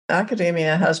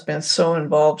academia has been so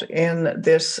involved in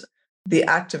this, the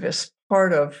activist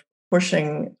part of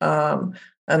pushing an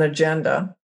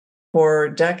agenda for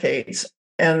decades.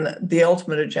 And the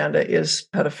ultimate agenda is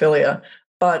pedophilia.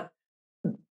 But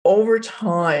over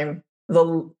time,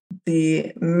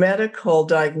 the medical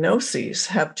diagnoses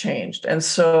have changed. And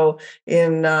so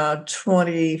in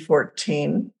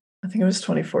 2014, I think it was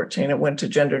 2014, it went to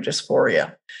gender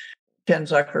dysphoria. Ken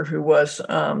Zucker, who was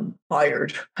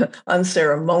fired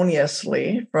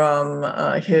unceremoniously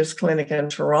from his clinic in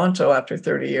Toronto after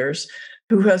 30 years,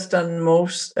 who has done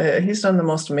he's done the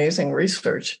most amazing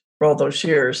research for all those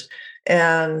years.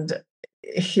 And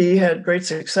he had great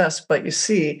success, but you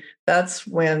see, that's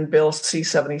when Bill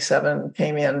C-77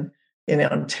 came in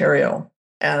Ontario,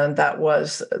 and that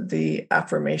was the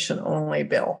affirmation-only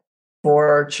bill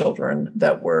for children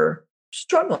that were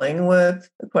struggling with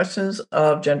questions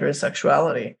of gender and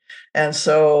sexuality. And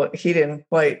so he didn't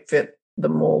quite fit the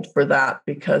mold for that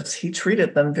because he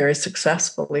treated them very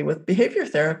successfully with behavior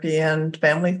therapy and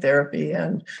family therapy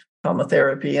and trauma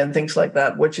therapy and things like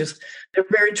that, which is, they're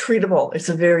very treatable. It's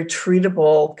a very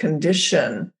treatable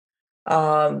condition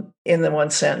in the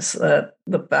one sense that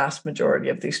the vast majority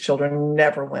of these children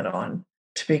never went on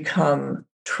to become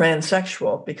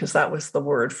transsexual, because that was the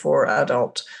word for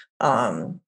adults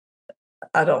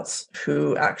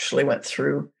who actually went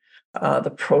through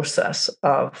the process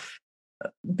of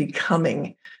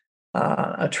becoming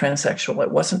a transsexual.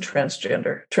 It wasn't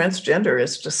transgender. Transgender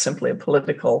is just simply a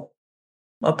political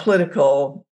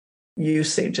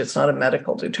usage. It's not a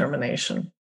medical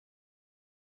determination.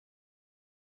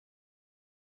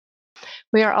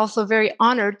 We are also very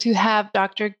honored to have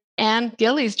Dr. Anne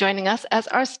Gillies joining us as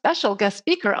our special guest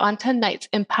speaker on tonight's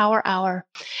Empower Hour.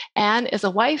 Anne is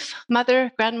a wife, mother,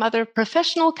 grandmother,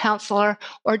 professional counselor,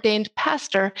 ordained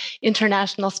pastor,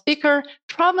 international speaker,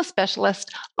 trauma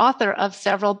specialist, author of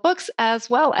several books, as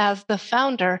well as the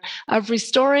founder of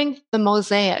Restoring the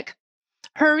Mosaic.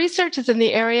 Her research is in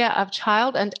the area of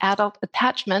child and adult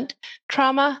attachment,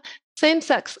 trauma,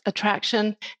 same-sex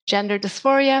attraction, gender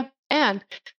dysphoria, and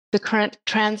the current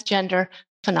transgender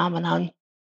phenomenon.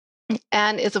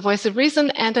 Anne is a voice of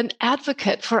reason and an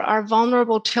advocate for our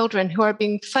vulnerable children who are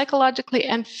being psychologically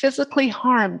and physically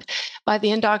harmed by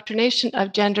the indoctrination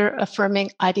of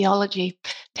gender-affirming ideology.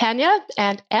 Tanya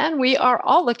and Anne, we are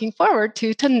all looking forward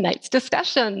to tonight's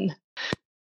discussion.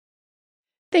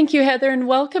 Thank you, Heather, and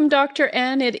welcome, Dr.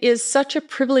 Anne. It is such a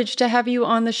privilege to have you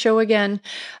on the show again.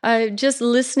 Just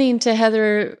listening to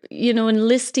Heather, and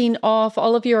listing off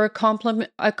all of your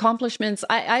accomplishments,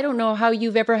 I don't know how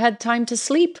you've ever had time to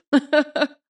sleep.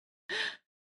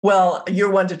 Well,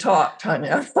 you're one to talk,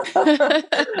 Tanya.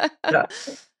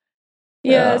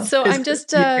 Yeah, so I'm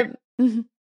just...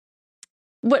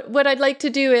 What I'd like to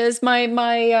do is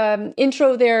my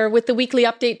intro there with the weekly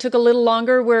update took a little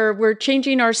longer. We're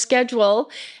changing our schedule,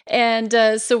 and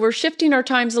so we're shifting our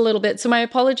times a little bit. So my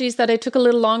apologies that I took a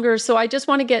little longer. So I just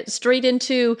want to get straight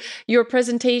into your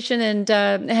presentation and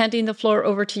handing the floor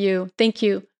over to you. Thank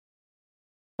you.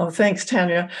 Oh, thanks,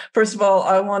 Tanya. First of all,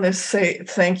 I want to say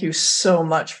thank you so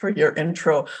much for your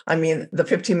intro. I mean, the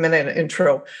 15-minute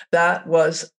intro, that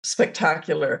was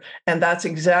spectacular. And that's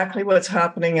exactly what's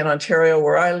happening in Ontario,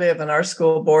 where I live, and our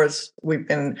school boards. We've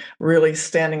been really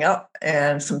standing up,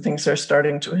 and some things are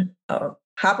starting to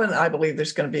happen. I believe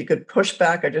there's going to be a good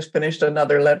pushback. I just finished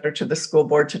another letter to the school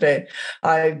board today.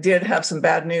 I did have some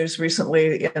bad news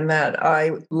recently in that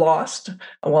I lost,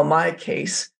 my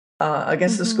case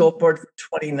against the school board for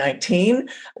 2019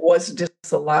 was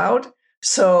disallowed.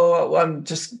 So I'm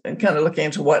just kind of looking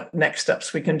into what next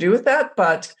steps we can do with that.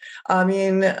 But I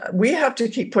mean, we have to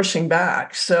keep pushing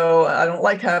back. So I don't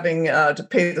like having to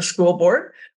pay the school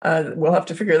board. We'll have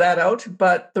to figure that out.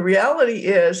 But the reality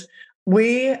is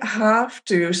we have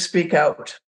to speak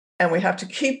out, and we have to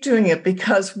keep doing it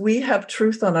because we have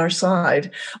truth on our side.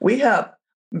 We have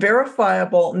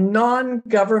verifiable,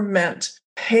 non-government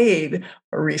paid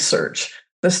research,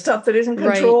 the stuff that isn't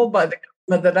controlled by the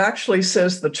government, that actually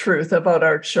says the truth about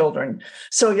our children.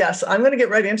 So yes, I'm going to get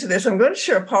right into this. I'm going to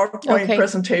share a PowerPoint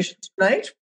presentation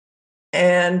tonight,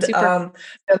 and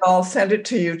I'll send it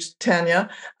to you, Tanya.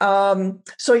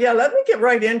 So yeah, let me get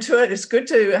right into it. It's good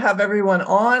to have everyone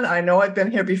on. I know I've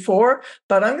been here before,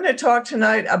 but I'm going to talk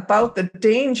tonight about the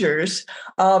dangers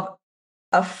of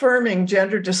affirming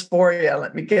gender dysphoria.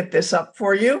 Let me get this up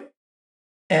for you,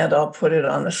 and I'll put it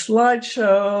on the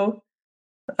slideshow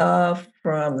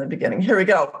from the beginning. Here we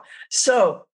go.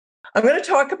 So I'm going to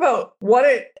talk about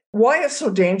why it's so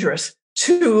dangerous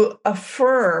to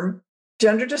affirm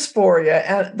gender dysphoria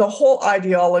and the whole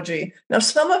ideology. Now,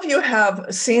 some of you have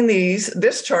seen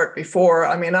this chart before.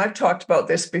 I mean, I've talked about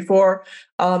this before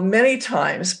many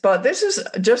times, but this is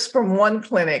just from one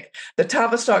clinic, the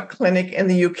Tavistock Clinic in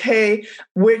the UK,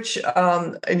 which,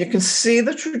 and you can see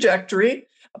the trajectory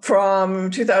from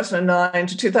 2009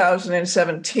 to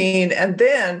 2017. And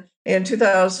then in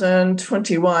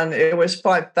 2021, it was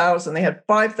 5,000. They had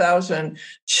 5,000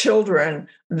 children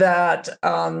that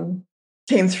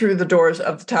came through the doors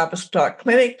of the Tavistock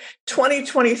Clinic.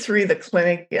 2023, the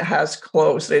clinic has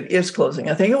closed. It is closing.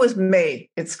 I think it was May.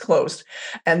 It's closed.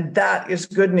 And that is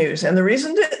good news. And the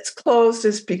reason that it's closed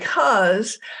is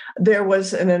because there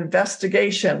was an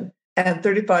investigation and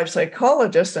 35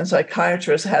 psychologists and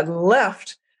psychiatrists had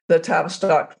left the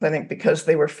Tavistock Clinic because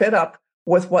they were fed up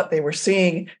with what they were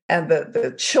seeing and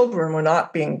the children were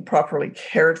not being properly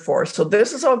cared for. So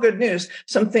this is all good news.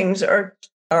 Some things are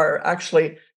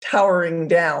actually towering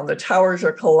down. The towers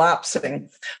are collapsing.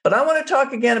 But I want to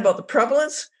talk again about the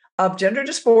prevalence of gender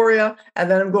dysphoria,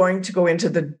 and then I'm going to go into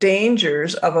the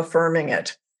dangers of affirming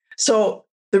it. So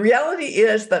the reality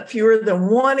is that fewer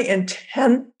than 1 in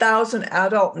 10,000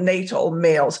 adult natal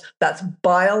males, that's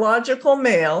biological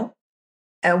male,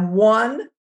 and 1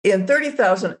 in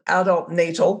 30,000 adult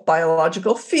natal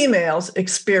biological females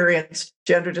experience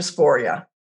gender dysphoria.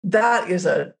 That is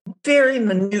a very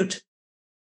minute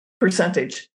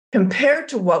percentage compared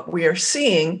to what we are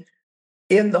seeing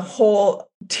in the whole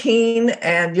teen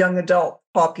and young adult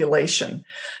population.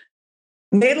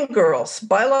 Natal girls,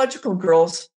 biological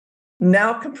girls,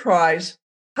 now comprise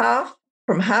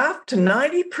from half to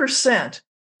 90%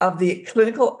 of the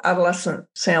clinical adolescent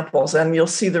samples. And you'll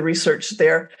see the research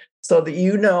there so that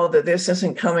you know that this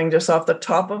isn't coming just off the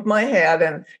top of my head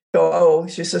and go, oh,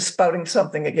 she's just spouting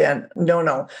something again.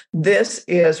 No. This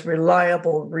is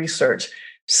reliable research.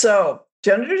 So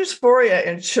gender dysphoria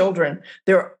in children,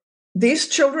 these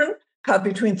children have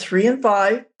between 3 and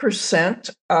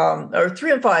 5%, or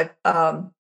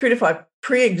 3 to 5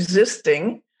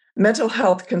 pre-existing mental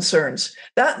health concerns.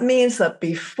 That means that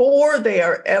before they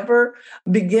are ever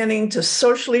beginning to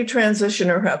socially transition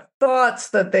or have thoughts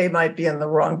that they might be in the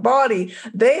wrong body,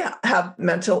 they have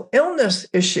mental illness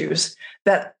issues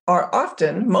that are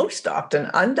most often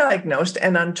undiagnosed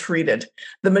and untreated.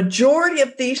 The majority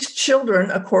of these children,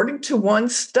 according to one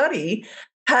study,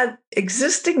 had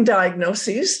existing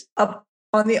diagnoses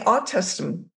on the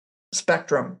autism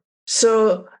spectrum.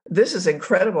 So this is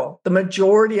incredible. The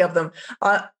majority of them.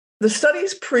 The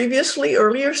studies previously,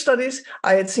 earlier studies,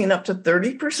 I had seen up to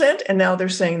 30%, and now they're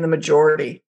saying the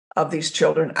majority of these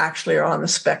children actually are on the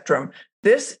spectrum.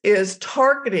 This is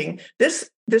targeting, this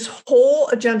whole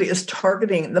agenda is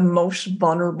targeting the most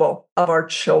vulnerable of our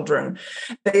children.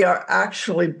 They are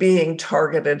actually being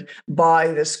targeted by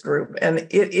this group, and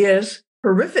it is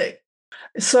horrific.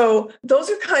 So those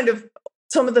are kind of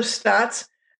some of the stats.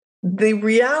 The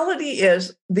reality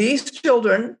is these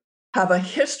children have a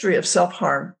history of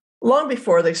self-harm long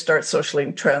before they start socially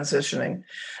transitioning.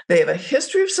 They have a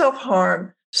history of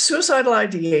self-harm, suicidal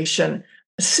ideation,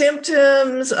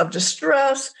 symptoms of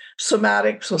distress,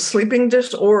 somatic, so sleeping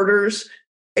disorders,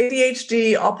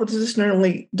 ADHD,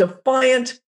 oppositionally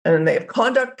defiant, and they have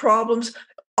conduct problems.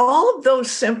 All of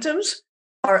those symptoms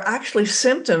are actually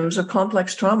symptoms of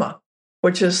complex trauma,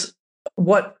 which is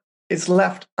what is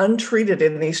left untreated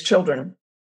in these children.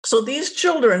 So these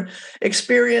children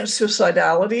experience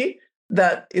suicidality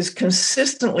that is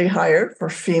consistently higher for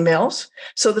females.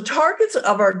 So the targets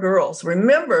of our girls,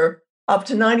 remember, up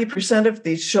to 90% of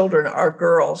these children are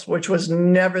girls, which was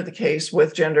never the case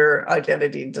with gender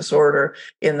identity disorder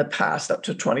in the past up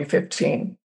to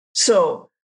 2015. So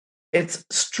it's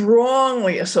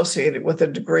strongly associated with a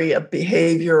degree of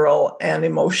behavioral and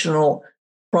emotional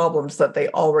problems that they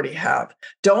already have.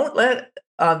 Don't let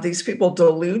these people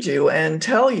delude you and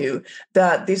tell you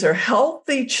that these are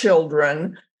healthy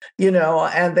children,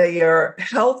 and they are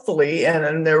healthily and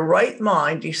in their right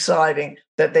mind deciding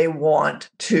that they want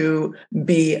to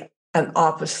be an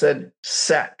opposite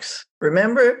sex.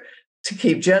 Remember to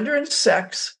keep gender and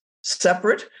sex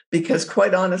separate, because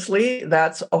quite honestly,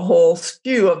 that's a whole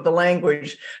skew of the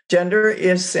language. Gender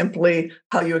is simply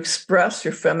how you express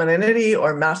your femininity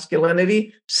or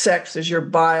masculinity. Sex is your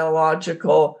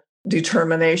biological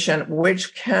determination,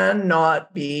 which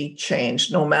cannot be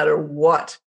changed no matter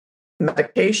what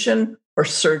medication or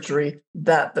surgery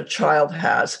that the child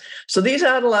has. So these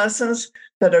adolescents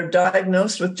that are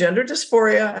diagnosed with gender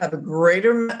dysphoria have a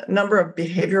greater number of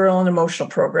behavioral and emotional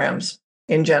programs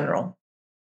in general.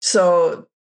 So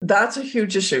that's a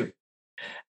huge issue.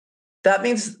 That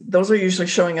means those are usually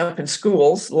showing up in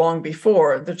schools long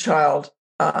before the child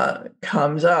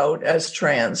comes out as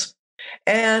trans.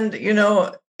 And,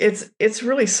 it's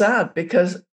really sad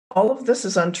because all of this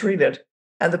is untreated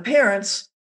and the parents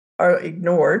are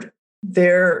ignored.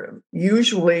 They're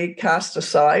usually cast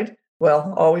aside.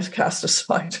 Well, always cast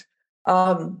aside.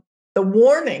 The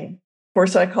warning for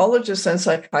psychologists and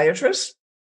psychiatrists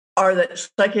are that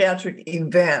psychiatric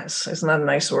events, isn't that a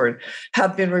nice word,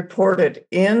 have been reported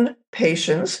in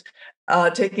patients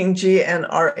taking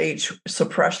GnRH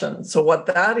suppression. So what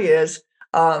that is,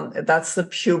 that's the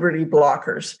puberty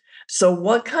blockers. So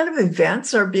what kind of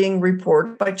events are being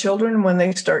reported by children when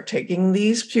they start taking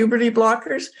these puberty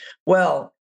blockers?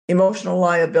 Well, emotional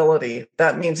liability.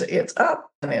 That means it's up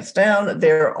and it's down.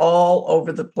 They're all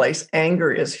over the place.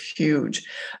 Anger is huge.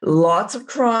 Lots of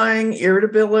crying,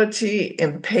 irritability,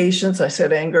 impatience, I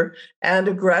said anger, and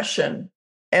aggression.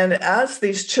 And as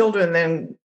these children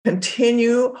then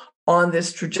continue on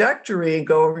this trajectory,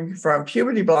 going from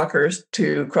puberty blockers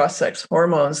to cross-sex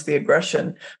hormones, the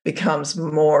aggression becomes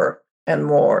more and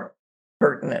more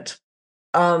pertinent.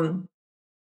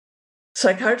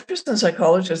 Psychiatrists and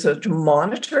psychologists are to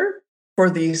monitor for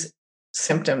these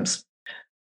symptoms.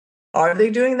 Are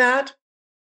they doing that?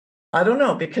 I don't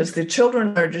know, because the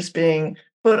children are just being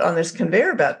put on this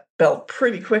conveyor belt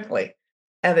pretty quickly.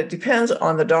 And it depends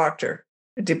on the doctor.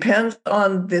 It depends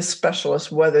on this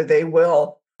specialist whether they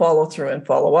will follow through and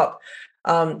follow up.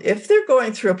 If they're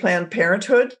going through a Planned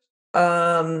Parenthood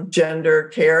gender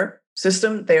care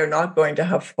system, they are not going to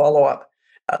have follow-up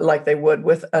like they would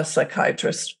with a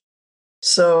psychiatrist.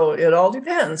 So it all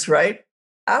depends, right?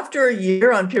 After a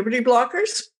year on puberty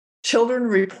blockers, children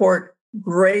report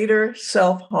greater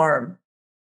self-harm.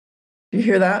 Do you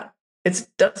hear that? It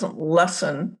doesn't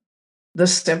lessen the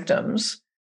symptoms.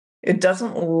 It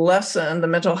doesn't lessen the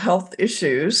mental health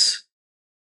issues.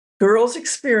 Girls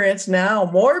experience now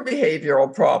more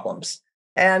behavioral problems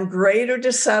and greater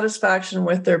dissatisfaction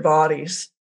with their bodies.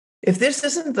 If this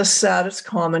isn't the saddest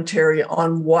commentary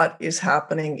on what is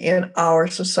happening in our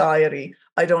society,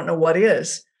 I don't know what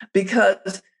is.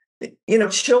 Because,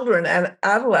 children and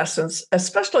adolescents,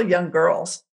 especially young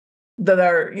girls that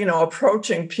are,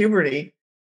 approaching puberty,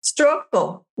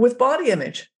 struggle with body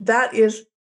image. That is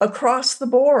across the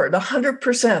board,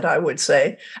 100%, I would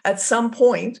say, at some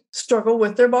point struggle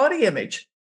with their body image.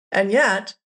 And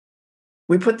yet,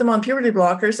 we put them on puberty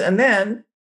blockers and then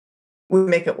we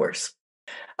make it worse.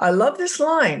 I love this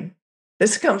line.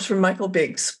 This comes from Michael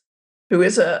Biggs, who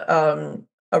is a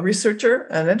researcher,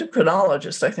 an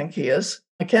endocrinologist, I think he is.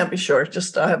 I can't be sure.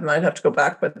 I might have to go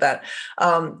back with that.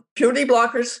 Puberty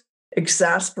blockers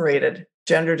exacerbated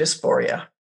gender dysphoria.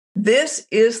 This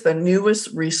is the newest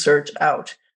research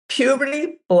out.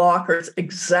 Puberty blockers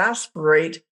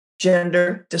exacerbate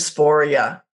gender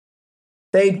dysphoria.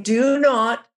 They do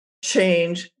not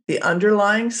change the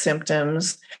underlying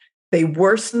symptoms. They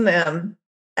worsen them.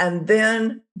 And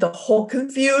then the whole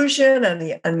confusion and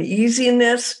the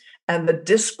uneasiness and the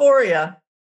dysphoria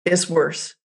is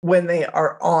worse when they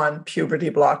are on puberty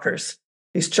blockers.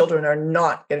 These children are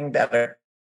not getting better.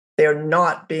 They're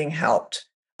not being helped.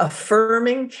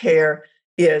 Affirming care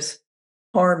is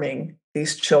harming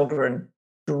these children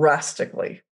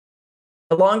drastically.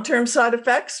 The long-term side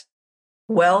effects?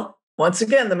 Well, once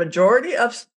again, the majority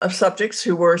of subjects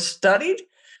who were studied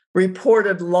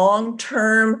reported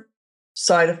long-term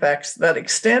side effects that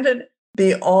extended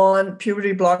beyond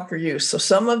puberty blocker use. So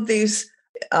some of these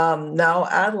now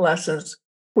adolescents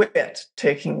quit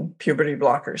taking puberty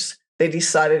blockers. They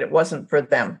decided it wasn't for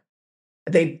them.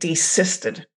 They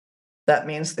desisted. That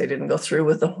means they didn't go through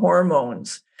with the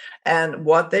hormones. And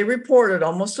what they reported,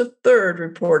 almost a third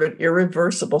reported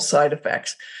irreversible side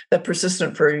effects that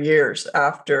persisted for years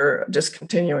after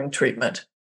discontinuing treatment.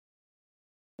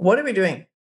 What are we doing?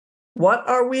 What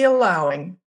are we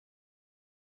allowing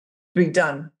to be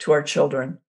done to our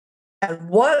children? And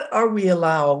what are we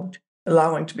allowing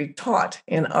to be taught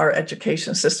in our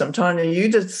education system? Tanya, you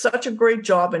did such a great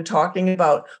job in talking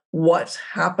about what's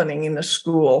happening in the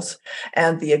schools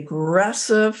and the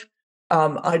aggressive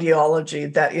ideology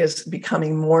that is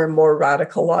becoming more and more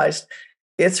radicalized.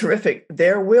 It's horrific.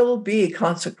 There will be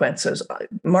consequences.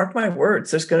 Mark my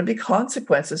words, there's going to be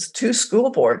consequences to school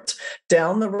boards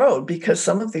down the road because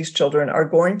some of these children are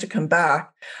going to come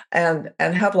back and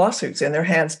have lawsuits in their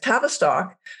hands.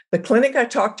 Tavistock, the clinic I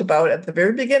talked about at the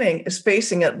very beginning, is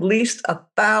facing at least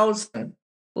 1,000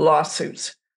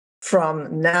 lawsuits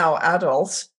from now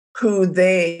adults who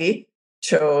they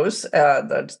chose,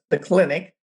 the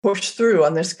clinic, pushed through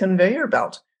on this conveyor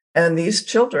belt. And these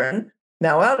children,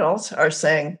 now adults, are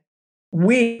saying,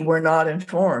 we were not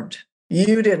informed.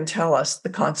 You didn't tell us the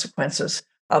consequences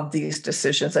of these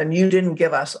decisions, and you didn't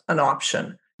give us an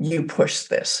option. You pushed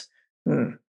this.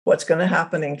 what's going to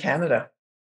happen in Canada.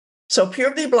 So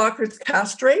puberty blockers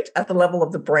castrate at the level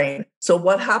of the brain. So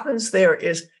what happens there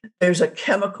is there's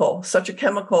such a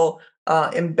chemical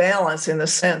imbalance in the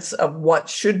sense of what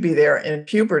should be there in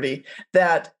puberty,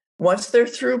 that once they're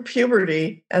through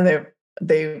puberty and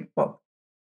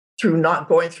through not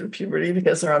going through puberty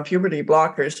because they're on puberty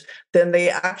blockers, then they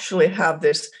actually have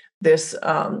this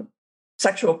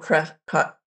sexual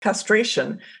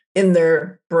castration in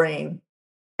their brain.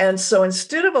 And so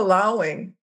instead of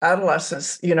allowing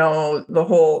adolescents, the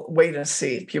whole wait and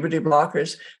see, puberty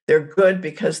blockers, they're good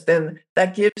because then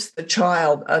that gives the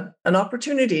child an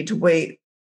opportunity to wait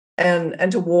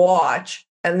and to watch,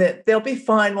 and that they'll be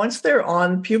fine once they're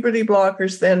on puberty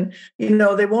blockers. Then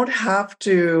they won't have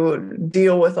to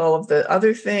deal with all of the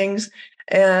other things,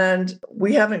 and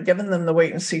we haven't given them the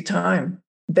wait and see time.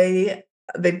 They've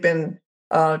been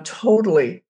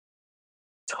totally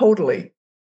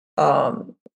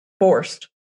forced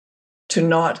to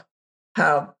not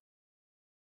have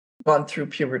gone through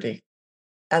puberty.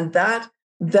 And that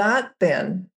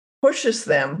then pushes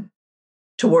them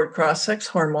toward cross-sex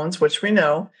hormones, which we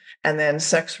know, and then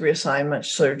sex reassignment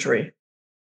surgery.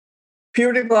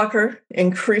 Puberty blocker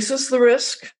increases the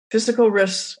risk, physical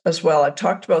risks as well. I've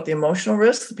talked about the emotional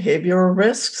risks, the behavioral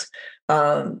risks,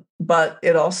 but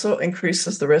it also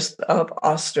increases the risk of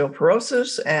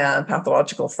osteoporosis and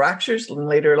pathological fractures in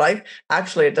later life.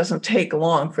 Actually, it doesn't take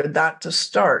long for that to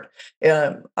start.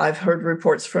 I've heard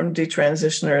reports from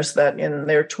detransitioners that in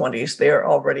their 20s, they are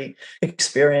already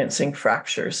experiencing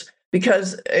fractures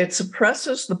because it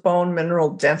suppresses the bone mineral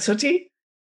density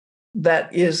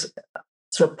that is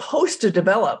supposed to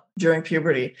develop during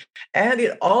puberty. And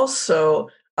it also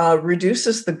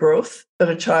reduces the growth that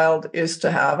a child is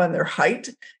to have, and their height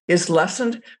is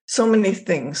lessened. So many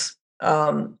things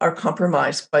are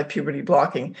compromised by puberty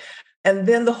blocking. And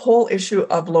then the whole issue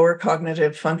of lower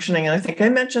cognitive functioning. And I think I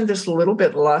mentioned this a little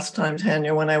bit last time,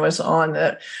 Tanya, when I was on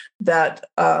that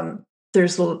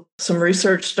there's some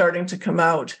research starting to come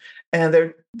out,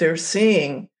 and they're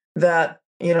seeing that,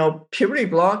 puberty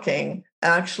blocking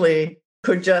actually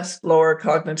could just lower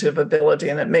cognitive ability.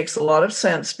 And it makes a lot of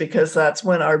sense because that's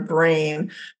when our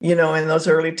brain, in those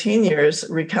early teen years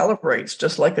recalibrates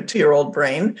just like a 2-year-old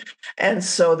brain. And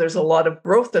so there's a lot of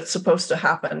growth that's supposed to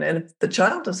happen. And if the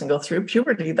child doesn't go through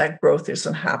puberty, that growth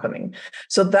isn't happening.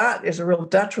 So that is a real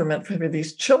detriment for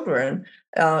these children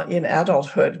in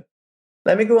adulthood.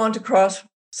 Let me go on to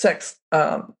cross-sex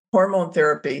hormone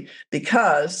therapy,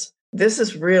 because this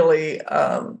is really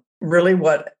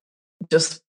what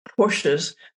just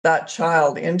pushes that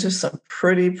child into some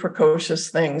pretty precocious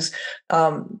things.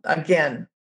 Again,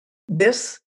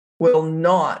 this will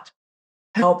not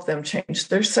help them change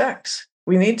their sex.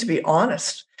 We need to be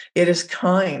honest. It is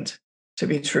kind to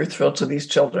be truthful to these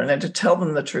children and to tell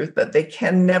them the truth that they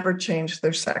can never change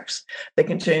their sex. They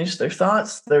can change their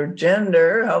thoughts, their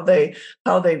gender, how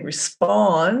they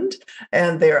respond,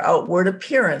 and their outward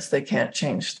appearance. They can't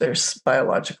change their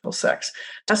biological sex.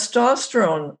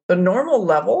 Testosterone, the normal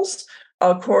levels,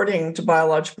 according to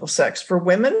biological sex for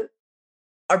women,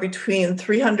 are between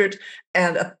 300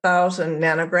 and 1,000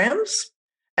 nanograms.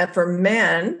 And for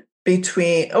men,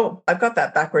 I've got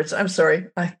that backwards. I'm sorry.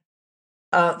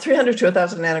 300 to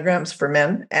 1,000 nanograms for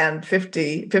men and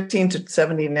 15 to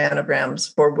 70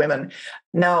 nanograms for women.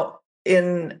 Now,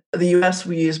 in the US,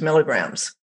 we use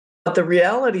milligrams. But the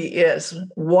reality is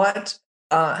what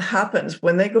happens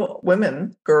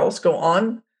when girls go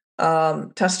on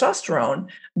testosterone,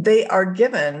 they are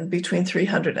given between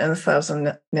 300 and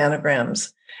 1,000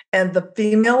 nanograms. And the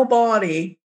female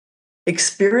body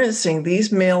experiencing these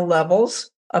male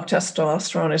levels of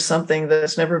testosterone is something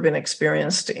that's never been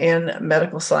experienced in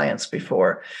medical science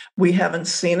before. We haven't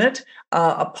seen it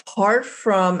apart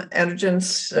from androgen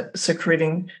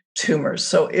secreting tumors.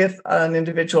 So if an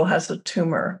individual has a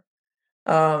tumor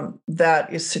that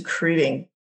is secreting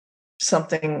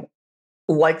something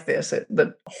like this,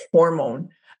 the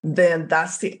hormone, then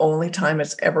that's the only time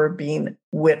it's ever been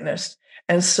witnessed.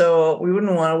 And so we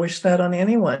wouldn't want to wish that on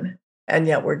anyone. And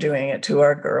yet we're doing it to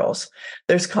our girls.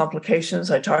 There's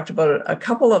complications. I talked about a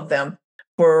couple of them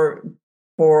for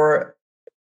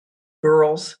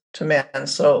girls to men.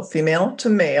 So female to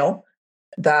male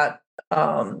that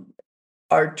are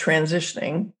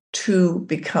transitioning to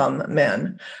become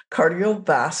men.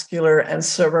 Cardiovascular and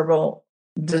cerebral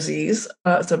disease,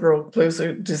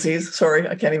 sorry,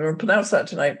 I can't even pronounce that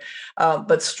tonight,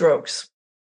 but strokes.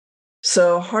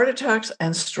 So heart attacks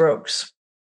and strokes,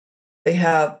 they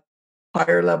have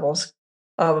higher levels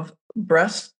of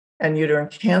breast and uterine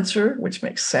cancer, which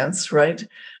makes sense, right?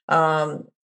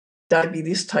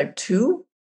 Diabetes type 2,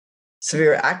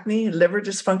 severe acne, liver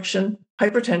dysfunction,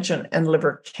 hypertension, and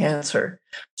liver cancer.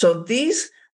 So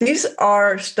these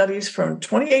are studies from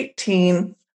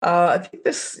 2018, I think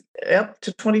this up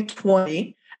to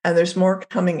 2020, and there's more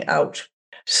coming out.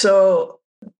 So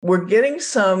we're getting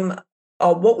some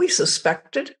what we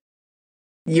suspected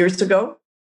years ago.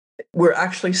 We're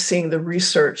actually seeing the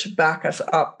research back us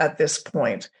up at this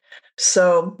point.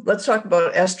 So let's talk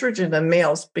about estrogen in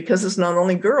males, because it's not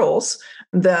only girls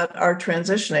that are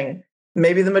transitioning,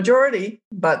 maybe the majority,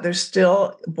 but there's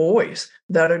still boys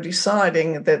that are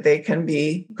deciding that they can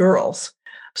be girls.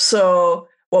 So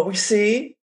what we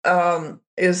see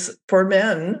is for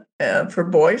men, for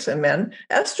boys and men,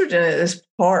 estrogen is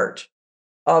part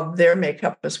of their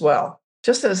makeup as well,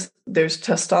 just as there's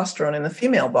testosterone in the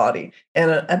female body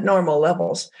and at normal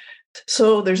levels.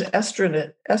 So there's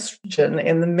estrogen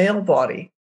in the male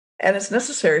body, and it's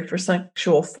necessary for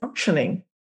sexual functioning,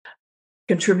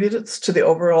 contributes to the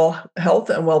overall health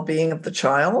and well-being of the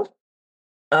child,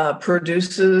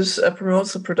 promotes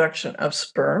the production of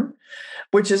sperm,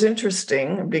 which is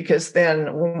interesting because then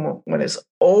when it's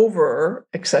over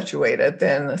accentuated,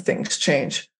 then things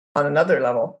change on another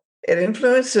level. It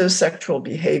influences sexual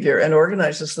behavior and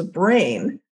organizes the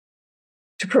brain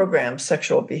to program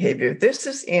sexual behavior. This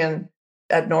is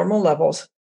at normal levels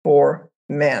for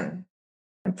men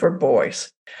and for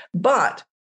boys. But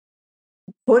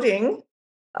putting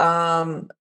them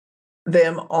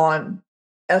on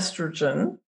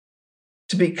estrogen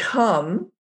to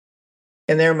become,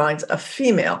 in their minds, a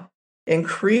female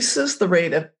increases the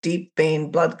rate of deep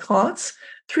vein blood clots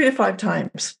 3 to 5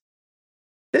 times.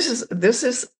 This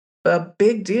is a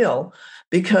big deal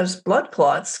because blood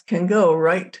clots can go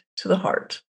right to the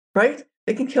heart, right?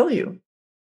 They can kill you.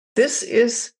 This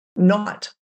is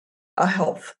not a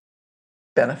health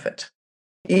benefit,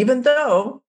 even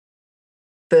though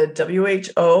the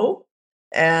WHO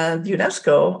and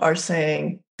UNESCO are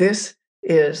saying this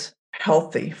is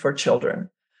healthy for children.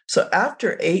 So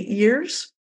after 8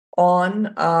 years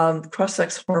on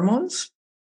cross-sex hormones,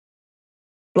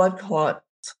 blood clots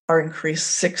are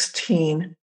increased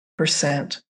 16%,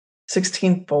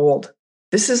 16-fold.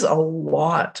 This is a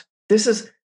lot. This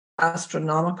is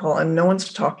astronomical, and no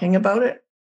one's talking about it.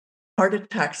 Heart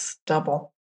attacks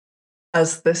double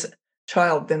as this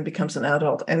child then becomes an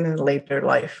adult and in later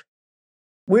life.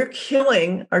 We're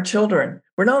killing our children.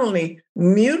 We're not only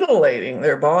mutilating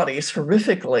their bodies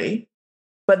horrifically,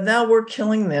 but now we're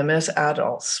killing them as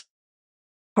adults.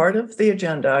 Part of the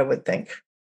agenda, I would think.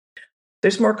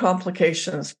 There's more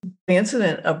complications. The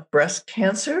incidence of breast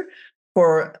cancer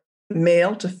for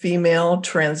male to female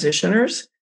transitioners,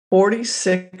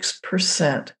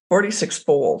 46%,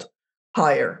 46-fold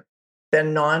higher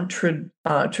than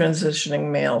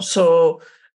non-transitioning males. So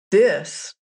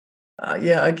this,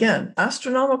 again,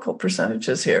 astronomical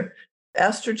percentages here.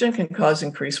 Estrogen can cause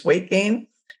increased weight gain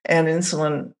and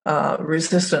insulin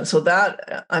resistance. So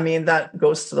that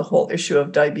goes to the whole issue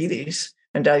of diabetes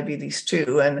and diabetes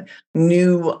 2 and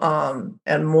new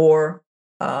and more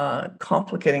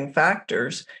complicating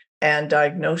factors and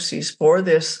diagnoses for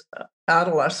this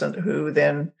adolescent who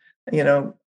then,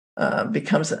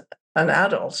 becomes an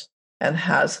adult and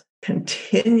has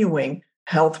continuing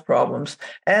health problems.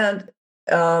 And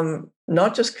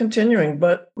not just continuing,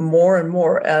 but more and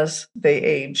more as they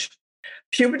age.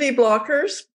 Puberty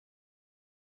blockers,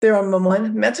 they're a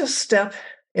momentous step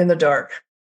in the dark.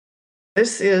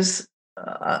 This is,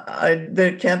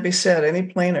 there can't be said any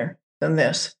plainer than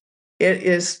this. It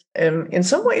is, in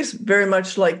some ways, very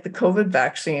much like the COVID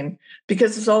vaccine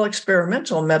because it's all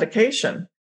experimental medication.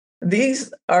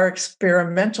 These are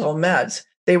experimental meds.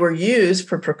 They were used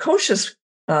for precocious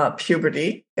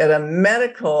puberty at a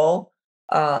medical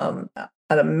level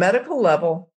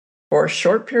for a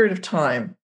short period of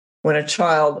time when a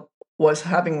child was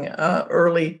having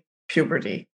early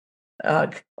puberty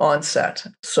onset.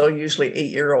 So usually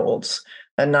 8-year-olds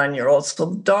and 9-year-olds.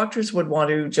 So doctors would want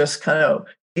to just kind of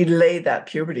delay that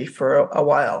puberty for a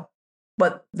while,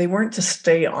 but they weren't to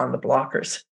stay on the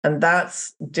blockers. And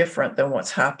that's different than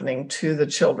what's happening to the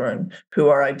children who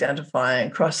are identifying,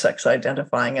 cross-sex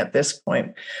identifying at this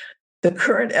point. The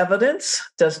current evidence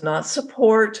does not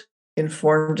support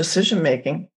informed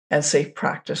decision-making and safe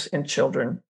practice in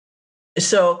children.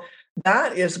 So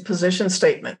that is a position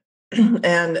statement.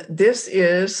 And this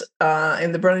is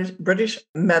in the British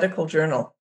Medical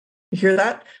Journal. You hear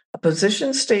that? A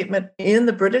position statement in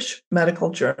the British Medical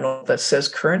Journal that says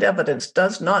current evidence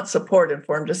does not support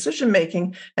informed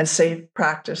decision-making and safe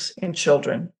practice in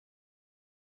children.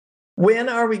 When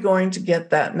are we going to get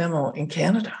that memo in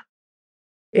Canada?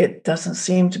 It doesn't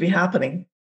seem to be happening.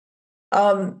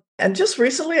 And And just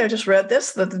recently, I just read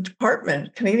this, that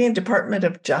the Canadian Department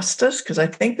of Justice, because I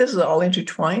think this is all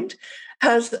intertwined,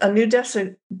 has a new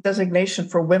designation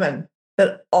for women,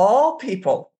 that all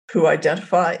people who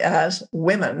identify as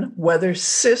women, whether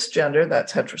cisgender,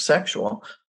 that's heterosexual,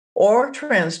 or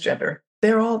transgender,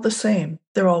 they're all the same.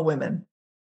 They're all women.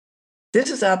 This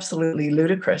is absolutely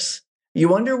ludicrous. You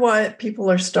wonder why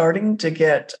people are starting to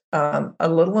get a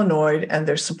little annoyed, and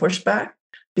there's some pushback,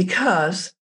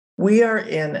 because we are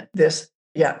in this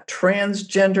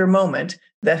transgender moment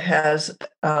that has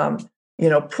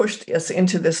pushed us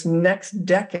into this next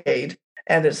decade,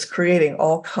 and it's creating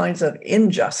all kinds of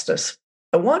injustice.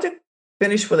 I want to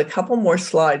finish with a couple more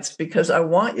slides, because I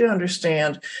want you to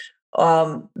understand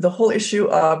the whole issue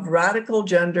of radical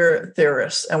gender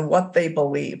theorists and what they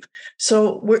believe.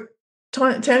 So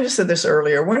Tanya said this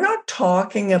earlier, we're not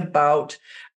talking about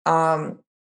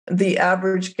the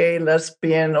average gay,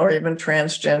 lesbian, or even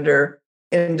transgender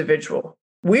individual.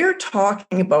 We're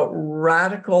talking about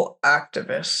radical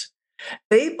activists.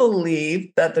 They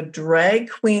believe that the drag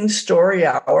queen story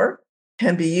hour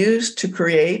can be used to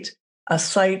create a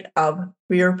site of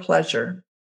queer pleasure.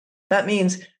 That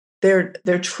means they're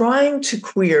trying to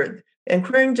queer, and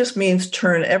queering just means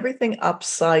turn everything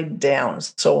upside down.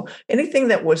 So anything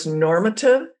that was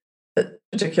normative,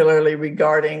 particularly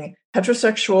regarding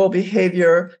heterosexual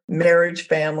behavior, marriage,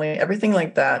 family, everything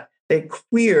like that, they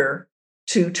queer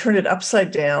to turn it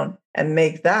upside down and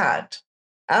make that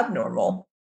abnormal.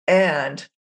 And,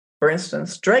 for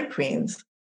instance, drag queens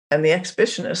and the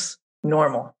exhibitionists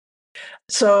normal.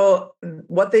 So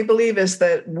what they believe is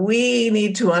that we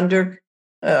need to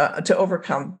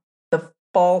overcome the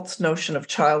false notion of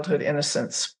childhood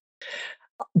innocence.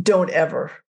 Don't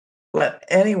ever let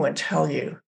anyone tell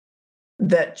you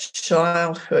that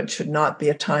childhood should not be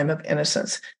a time of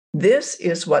innocence. This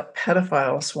is what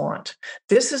pedophiles want.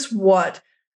 This is what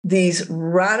these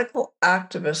radical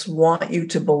activists want you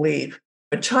to believe.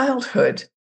 But childhood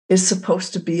is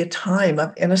supposed to be a time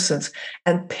of innocence,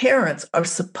 and parents are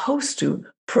supposed to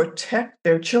protect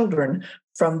their children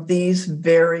from these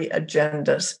very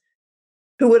agendas.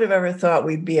 Who would have ever thought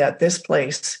we'd be at this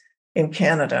place in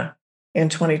Canada in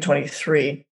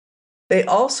 2023? They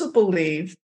also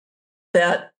believe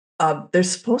that they're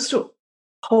supposed to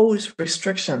pose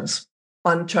restrictions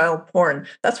on child porn.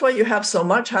 That's why you have so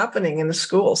much happening in the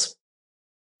schools.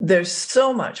 There's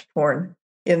so much porn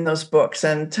in those books.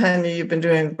 And Tanya, you've been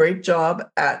doing a great job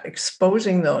at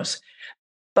exposing those.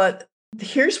 But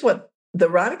here's what the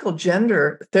radical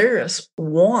gender theorists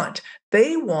want.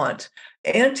 They want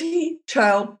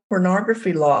anti-child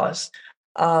pornography laws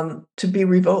to be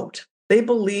revoked. They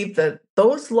believe that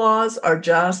those laws are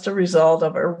just a result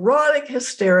of erotic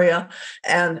hysteria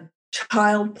and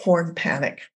child porn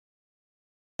panic.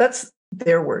 That's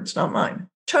their words, not mine.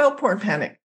 Child porn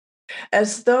panic.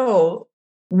 As though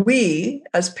we,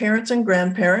 as parents and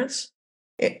grandparents,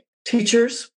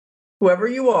 teachers, whoever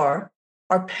you are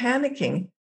panicking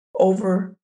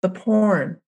over the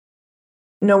porn.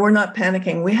 No, we're not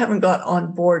panicking. We haven't got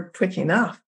on board quick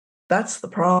enough. That's the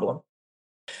problem.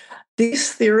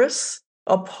 These theorists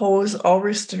oppose all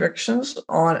restrictions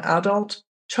on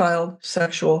adult-child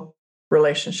sexual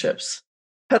relationships.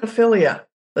 Pedophilia,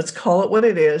 let's call it what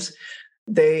it is.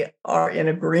 They are in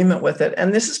agreement with it.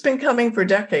 And this has been coming for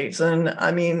decades. And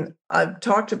I mean, I've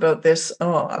talked about this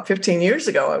 15 years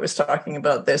ago, I was talking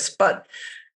about this, but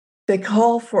they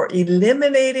call for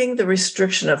eliminating the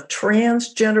restriction of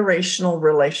transgenerational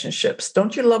relationships.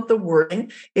 Don't you love the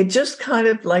wording? It just kind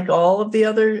of, like all of the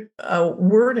other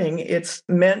wording, it's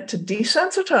meant to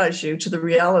desensitize you to the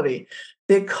reality.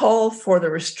 They call for the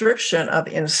restriction of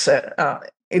incest,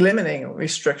 eliminating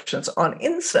restrictions on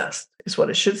incest, is what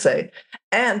it should say,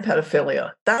 and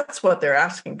pedophilia. That's what they're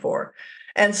asking for.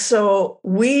 And so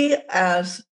we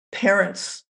as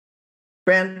parents,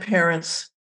 grandparents,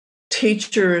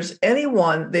 teachers,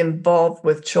 anyone involved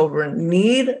with children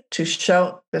need to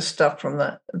shout this stuff from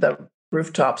the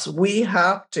rooftops. We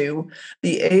have to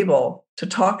be able to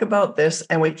talk about this,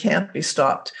 and we can't be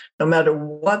stopped, no matter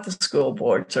what the school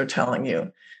boards are telling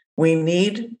you. We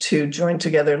need to join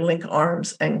together, link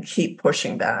arms, and keep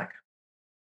pushing back.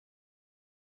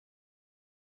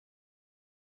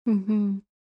 Mm-hmm.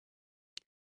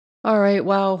 All right.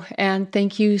 Wow. And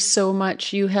thank you so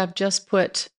much. You have just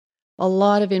put a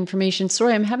lot of information.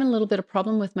 Sorry, I'm having a little bit of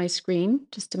problem with my screen.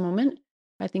 Just a moment.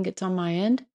 I think it's on my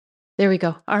end. There we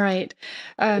go. All right.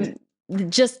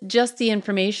 Just the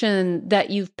information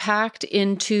that you've packed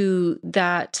into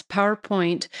that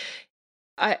PowerPoint.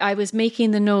 I was making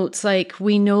the notes, like,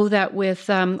 we know that with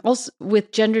also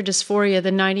with gender dysphoria, the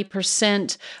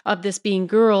 90% of this being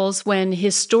girls, when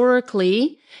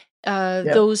historically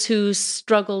those who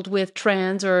struggled with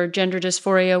trans or gender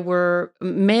dysphoria were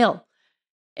male.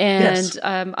 And,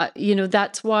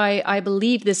 that's why I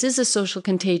believe this is a social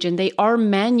contagion. They are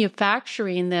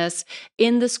manufacturing this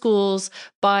in the schools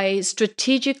by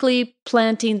strategically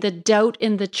planting the doubt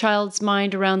in the child's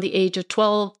mind around the age of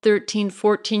 12, 13,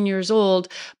 14 years old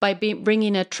by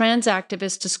bringing a trans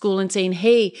activist to school and saying,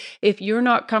 hey, if you're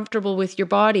not comfortable with your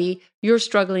body, you're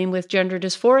struggling with gender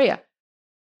dysphoria.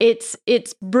 It's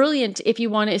brilliant if you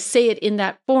want to say it in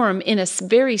that form in a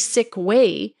very sick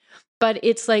way. But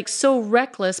it's like so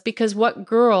reckless, because what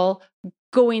girl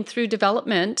going through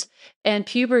development and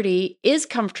puberty is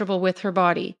comfortable with her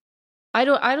body? I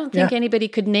don't think anybody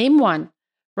could name one,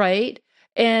 right?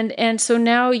 And so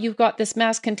now you've got this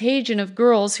mass contagion of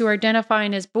girls who are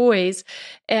identifying as boys,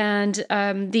 and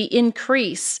the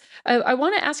increase. I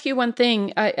want to ask you one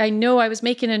thing. I know I was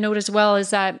making a note as well,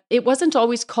 is that it wasn't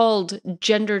always called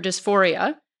gender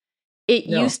dysphoria. It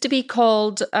used to be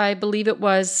called, I believe it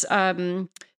was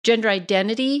gender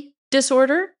identity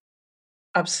disorder?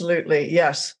 Absolutely.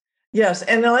 Yes. Yes.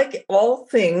 And like all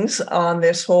things on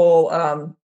this whole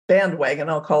bandwagon,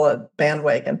 I'll call it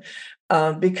bandwagon,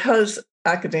 because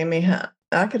academia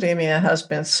has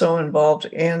been so involved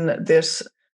in this,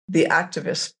 the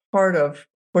activist part of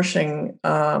pushing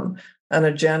an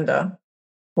agenda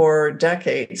for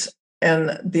decades.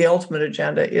 And the ultimate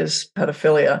agenda is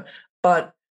pedophilia.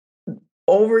 But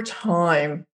over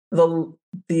time,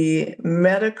 the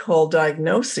medical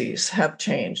diagnoses have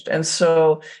changed. And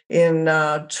so in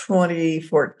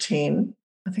 2014,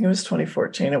 I think it was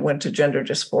 2014, it went to gender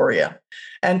dysphoria.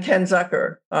 And Ken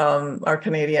Zucker, our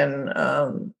Canadian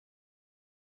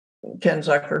Ken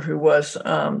Zucker, who was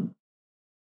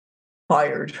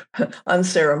fired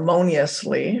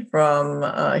unceremoniously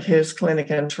from his clinic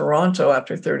in Toronto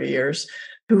after 30 years,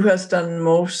 who has done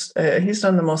he's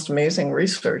done the most amazing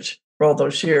research for all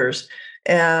those years.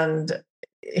 And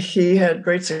he had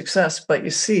great success, but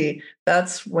you see,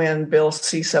 that's when Bill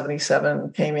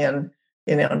C-77 came in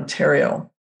Ontario,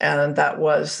 and that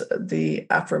was the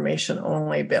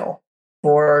affirmation-only bill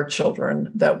for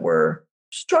children that were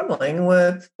struggling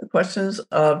with questions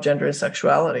of gender and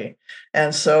sexuality.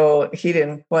 And so he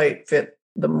didn't quite fit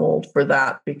the mold for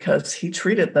that, because he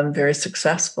treated them very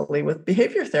successfully with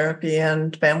behavior therapy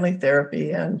and family therapy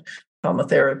and trauma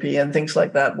therapy and things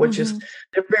like that, which is,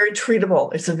 they're very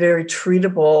treatable. It's a very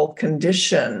treatable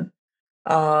condition,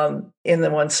 in the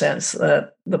one sense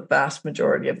that the vast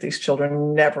majority of these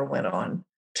children never went on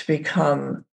to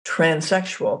become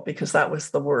transsexual, because that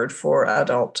was the word for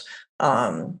adults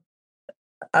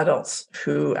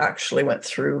who actually went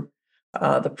through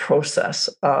the process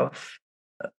of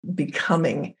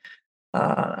becoming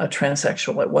a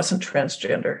transsexual. It wasn't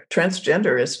transgender.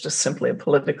 Transgender is just simply a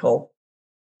political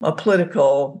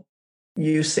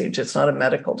usage. It's not a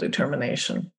medical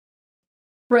determination.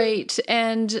 Right.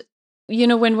 And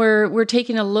when we're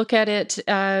taking a look at it,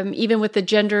 even with the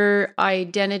gender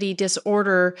identity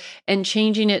disorder and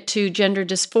changing it to gender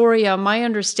dysphoria, my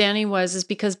understanding is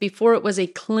because before it was a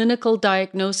clinical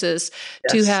diagnosis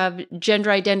to have gender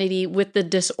identity with the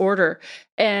disorder.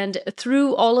 And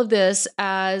through all of this,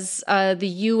 as the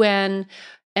UN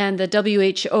and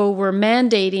the WHO were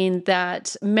mandating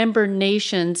that member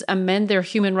nations amend their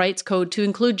human rights code to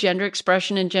include gender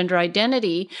expression and gender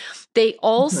identity, they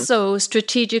also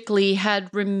strategically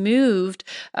had removed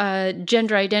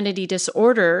gender identity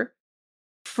disorder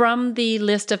from the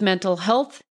list of mental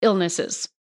health illnesses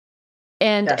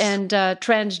and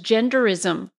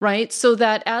transgenderism, right? So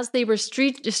that as they were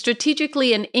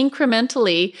strategically and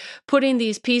incrementally putting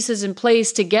these pieces in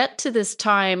place to get to this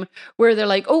time where they're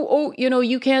like,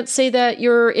 you can't say that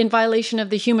you're in violation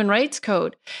of the human rights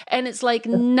code. And it's like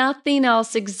nothing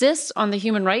else exists on the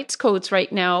human rights codes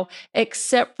right now,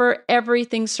 except for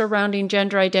everything surrounding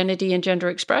gender identity and gender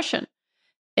expression.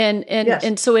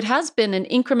 And so it has been an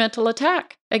incremental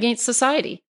attack against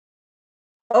society.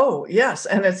 Oh, yes.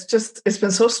 And it's been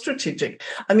so strategic.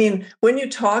 I mean, when you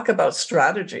talk about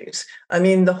strategies, I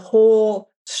mean, the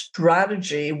whole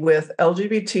strategy with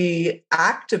LGBT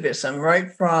activism,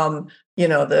 right from,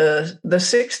 the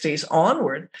 60s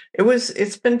onward,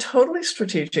 it's been totally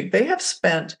strategic. They have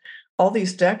spent all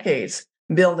these decades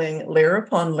building layer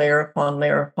upon layer upon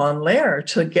layer upon layer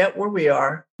to get where we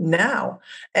are now.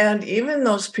 And even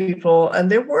those people, and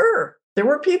there were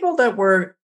people that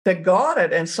got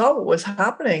it and saw what was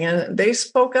happening, and they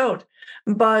spoke out.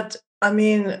 But I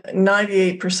mean,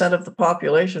 98% of the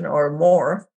population or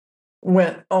more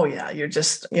went, oh yeah, you're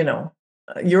just, you're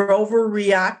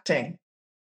overreacting.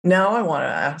 Now I want to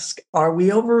ask, are we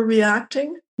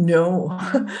overreacting? No,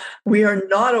 we are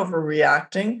not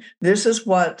overreacting. This is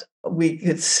what we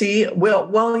could see.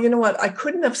 Well, you know what? I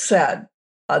couldn't have said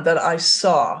that I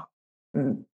saw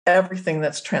everything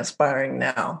that's transpiring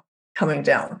now coming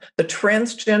down. The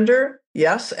transgender,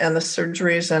 yes, and the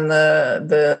surgeries and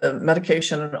the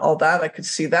medication and all that, I could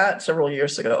see that several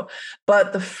years ago.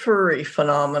 But the furry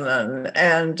phenomenon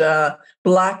and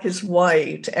black is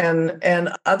white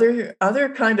and other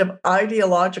kind of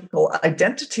ideological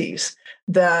identities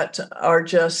that are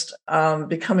just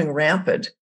becoming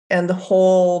rampant, and the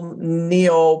whole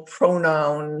neo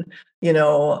pronoun,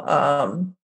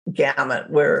 gamut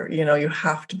where you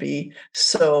have to be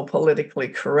so politically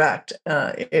correct.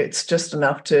 It's just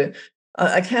enough to.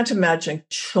 I can't imagine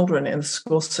children in the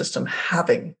school system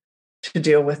having to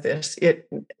deal with this.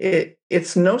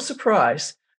 It's no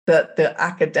surprise that the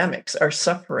academics are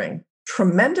suffering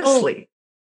tremendously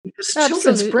because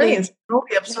children's brains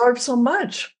only absorb so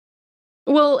much.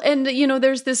 Well, and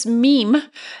there's this meme,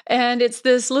 and it's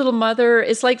this little mother.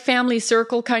 It's like family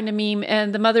circle kind of meme,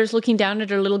 and the mother's looking down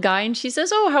at her little guy, and she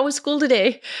says, "Oh, how was school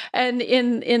today?" And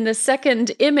in the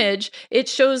second image, it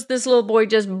shows this little boy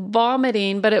just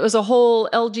vomiting, but it was a whole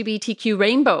LGBTQ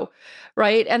rainbow.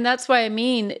 Right. And that's why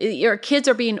your kids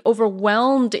are being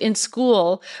overwhelmed in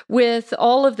school with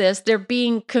all of this. They're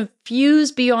being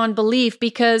confused beyond belief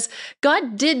because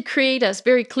God did create us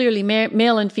very clearly,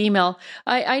 male and female.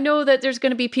 I know that there's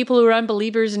going to be people who are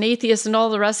unbelievers and atheists and all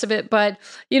the rest of it. But,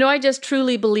 I just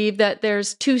truly believe that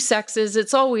there's two sexes.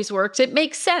 It's always works. It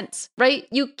makes sense, right?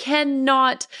 You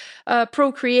cannot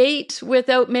procreate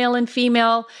without male and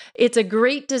female. It's a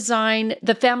great design.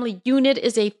 The family unit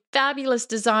is a fabulous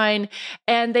design.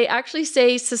 And they actually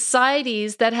say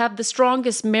societies that have the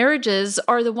strongest marriages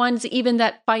are the ones even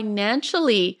that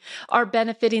financially are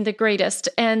benefiting the greatest.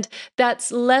 And that's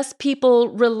less people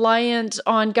reliant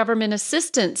on government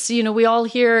assistance. We all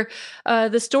hear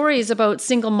the stories about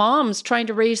single moms trying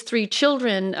to raise 3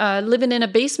 children, living in a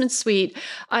basement suite.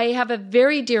 I have a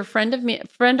very dear friend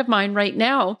of mine right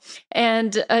now.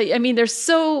 And there's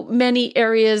so many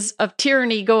areas of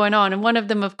tyranny going on. And one of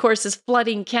them, of course, is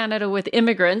flooding Canada with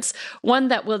immigrants, one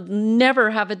that will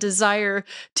never have a desire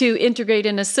to integrate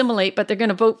and assimilate, but they're going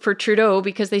to vote for Trudeau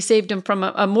because they saved him from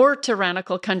a more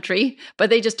tyrannical country, but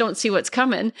they just don't see what's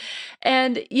coming.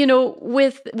 And,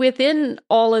 within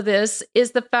all of this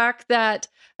is the fact that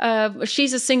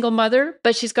she's a single mother,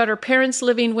 but she's got her parents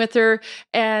living with her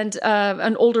and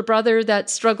an older brother that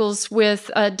struggles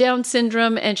with Down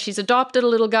syndrome, and she's adopted a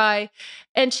little guy.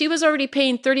 And she was already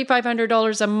paying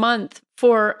 $3,500 a month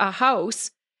for a house.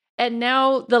 And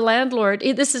now the landlord,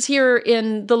 this is here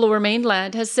in the Lower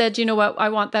Mainland, has said, you know what, I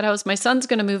want that house. My son's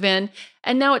going to move in.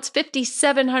 And now it's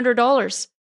 $5,700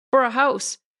 for a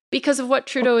house because of what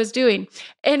Trudeau is doing.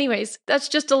 Anyways, that's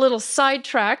just a little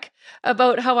sidetrack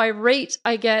about how irate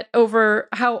I get over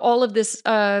how all of this,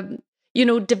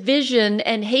 division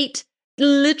and hate,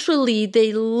 literally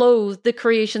they loathe the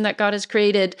creation that God has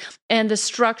created and the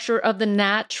structure of the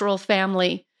natural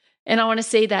family. And I want to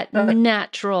say that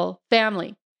natural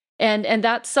family. And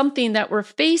that's something that we're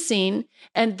facing.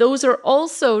 And those are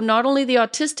also not only the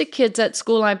autistic kids at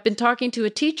school. I've been talking to a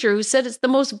teacher who said it's the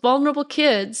most vulnerable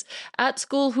kids at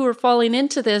school who are falling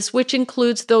into this, which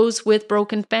includes those with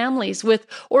broken families,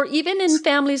 or even in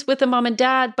families with a mom and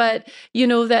dad, but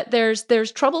that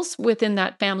there's troubles within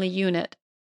that family unit.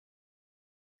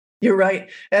 You're right.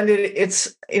 And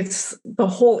it's the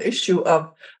whole issue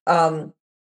of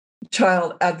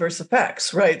child adverse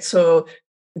effects, right? So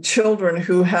children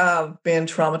who have been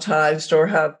traumatized or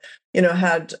have,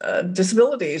 had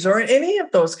disabilities or any of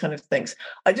those kind of things.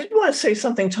 I did want to say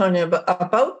something, Tanya,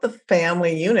 about the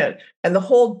family unit and the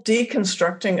whole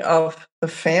deconstructing of the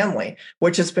family,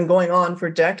 which has been going on for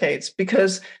decades,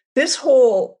 because that's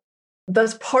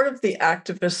part of the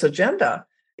activist agenda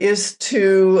is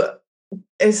to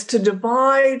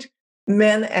divide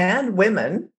men and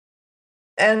women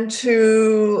and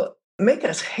to make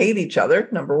us hate each other,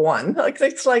 number one.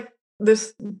 It's like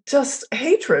this just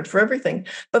hatred for everything,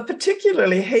 but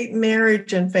particularly hate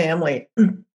marriage and family.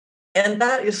 And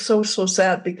that is so, so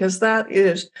sad because that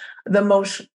is the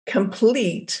most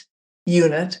complete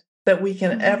unit that we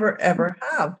can ever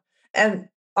have. And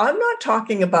I'm not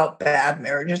talking about bad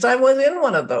marriages. I was in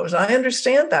one of those. I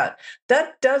understand that.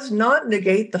 That does not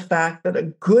negate the fact that a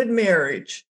good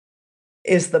marriage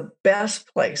is the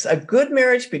best place. A good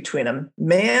marriage between a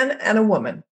man and a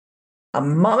woman, a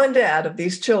mom and dad of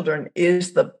these children,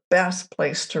 is the best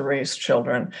place to raise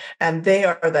children. And they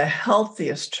are the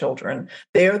healthiest children.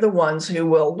 They are the ones who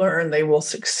will learn, they will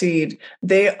succeed.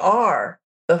 They are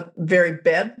the very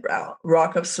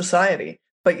bedrock of society.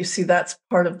 But you see, that's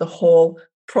part of the whole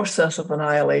process of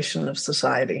annihilation of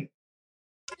society.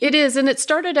 It is, and it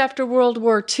started after World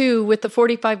War II with the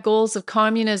 45 goals of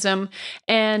communism,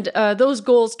 and those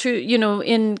goals, too.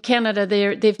 In Canada,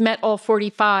 they've met all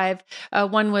 45.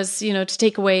 One was, to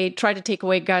try to take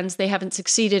away guns. They haven't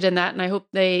succeeded in that, and I hope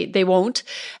they won't.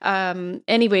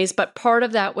 Anyways, but part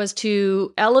of that was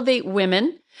to elevate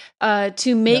women,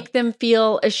 to make them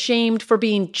feel ashamed for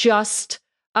being just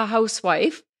a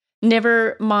housewife.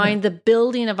 Never mind the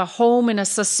building of a home in a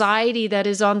society that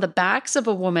is on the backs of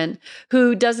a woman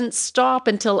who doesn't stop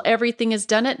until everything is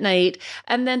done at night,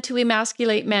 and then to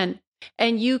emasculate men.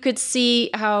 And you could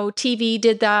see how TV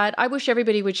did that. I wish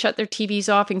everybody would shut their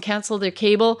TVs off and cancel their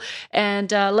cable.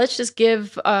 And let's just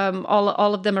give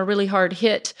all of them a really hard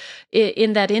hit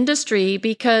in that industry,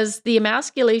 because the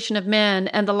emasculation of men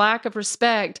and the lack of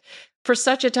respect for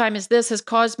such a time as this has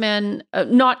caused men,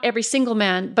 not every single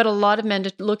man, but a lot of men,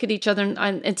 to look at each other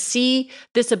and see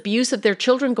this abuse of their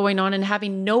children going on and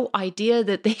having no idea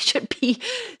that they should be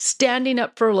standing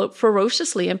up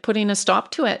ferociously and putting a stop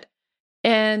to it.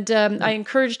 And I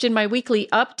encouraged in my weekly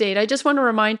update, I just want to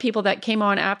remind people that came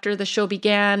on after the show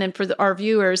began, and for our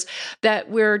viewers,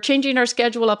 that we're changing our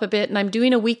schedule up a bit, and I'm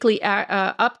doing a weekly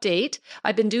update.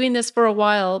 I've been doing this for a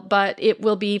while, but it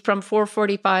will be from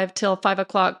 4:45 till 5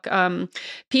 o'clock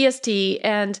PST.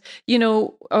 And,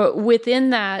 within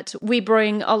that, we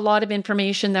bring a lot of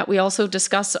information that we also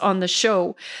discuss on the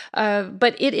show.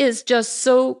 But it is just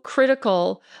so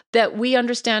critical that we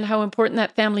understand how important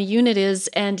that family unit is.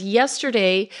 And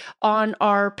yesterday on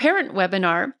our parent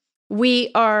webinar,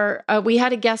 we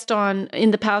had a guest on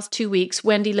in the past 2 weeks,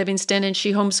 Wendy Livingston, and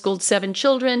she homeschooled 7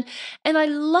 children. And I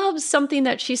love something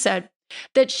that she said,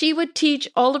 that she would teach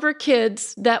all of her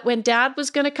kids that when dad was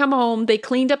going to come home, they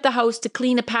cleaned up the house to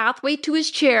clean a pathway to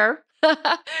his chair.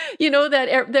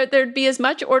 That there'd be as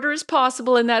much order as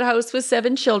possible in that house with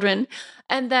 7 children,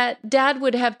 and that dad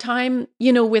would have time,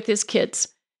 with his kids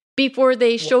before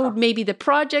they showed maybe the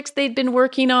projects they'd been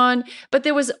working on, but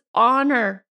there was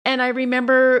honor. And I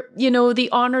remember, the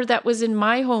honor that was in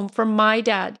my home from my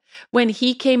dad when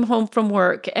he came home from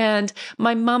work, and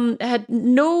my mom had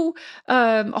no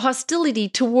hostility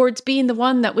towards being the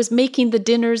one that was making the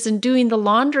dinners and doing the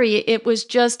laundry. It was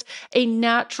just a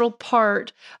natural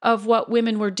part of what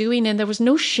women were doing, and there was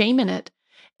no shame in it.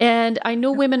 And I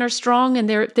know women are strong and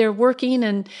they're working,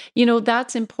 and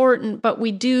that's important, but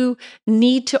we do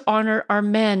need to honor our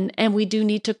men, and we do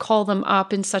need to call them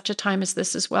up in such a time as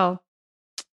this as well.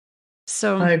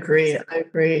 So I agree.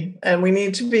 And we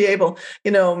need to be able,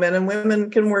 men and women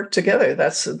can work together.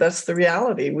 That's the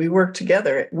reality. We work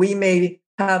together. We may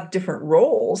have different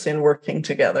roles in working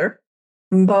together,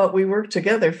 but we work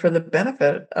together for the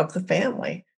benefit of the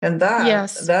family. And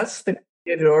that's the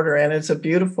created order. And it's a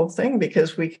beautiful thing,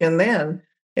 because we can then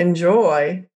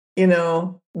enjoy,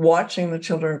 watching the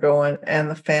children grow and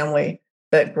the family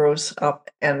that grows up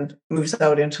and moves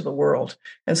out into the world.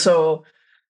 And so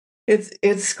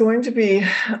it's going to be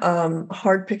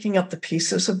hard picking up the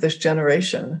pieces of this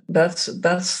generation. That's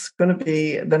going to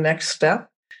be the next step,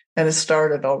 and it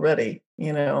started already,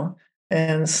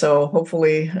 And so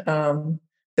hopefully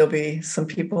there'll be some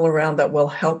people around that will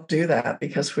help do that,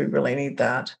 because we really need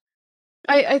that.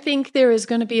 I think there is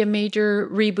going to be a major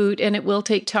reboot, and it will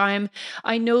take time.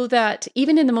 I know that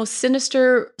even in the most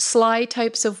sinister, sly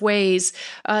types of ways,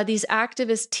 these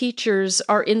activist teachers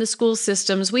are in the school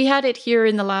systems. We had it here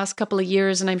in the last couple of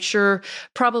years, and I'm sure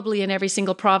probably in every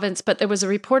single province, but there was a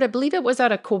report, I believe it was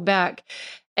out of Quebec,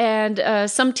 and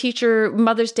some teacher,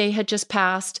 Mother's Day had just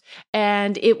passed,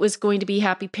 and it was going to be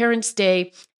Happy Parents'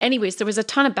 Day. Anyways, there was a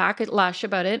ton of backlash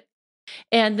about it.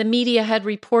 And the media had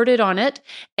reported on it.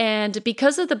 And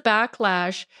because of the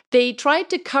backlash, they tried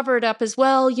to cover it up as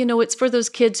well. It's for those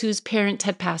kids whose parent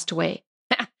had passed away.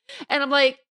 And I'm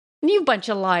like, you bunch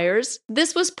of liars.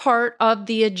 This was part of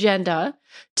the agenda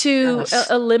to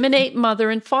eliminate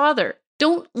mother and father.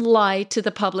 Don't lie to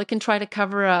the public and try to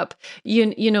cover up,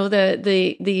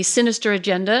 the sinister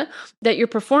agenda that you're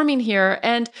performing here.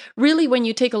 And really, when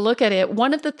you take a look at it,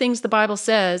 one of the things the Bible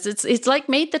says, it's like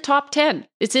made the top 10.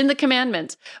 It's in the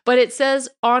commandments, but it says,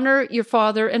 honor your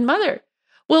father and mother.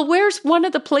 Well, where's one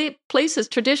of the places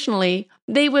traditionally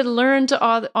they would learn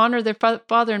to honor their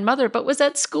father and mother, but was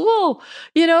at school.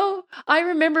 I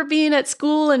remember being at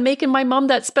school and making my mom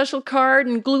that special card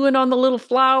and gluing on the little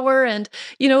flower and,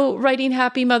 writing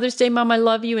Happy Mother's Day, Mom, I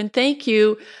love you and thank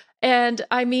you. And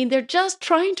I mean, they're just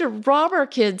trying to rob our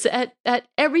kids at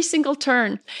every single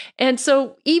turn. And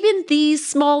so even these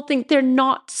small things, they're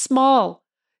not small.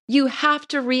 you have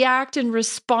to react and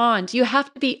respond. You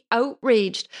have to be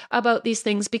outraged about these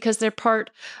things because they're part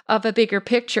of a bigger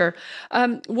picture.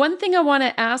 One thing I want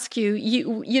to ask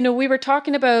you, we were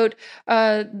talking about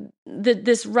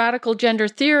this radical gender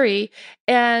theory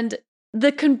and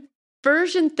the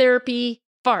conversion therapy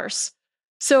farce.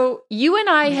 So you and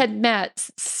I had met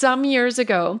some years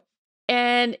ago.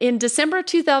 And in December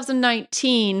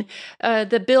 2019,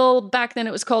 the bill, back then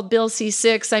it was called Bill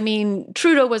C6. I mean,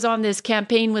 Trudeau was on this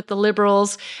campaign with the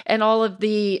Liberals and all of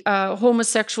the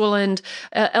homosexual and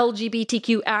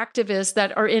LGBTQ activists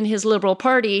that are in his Liberal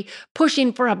Party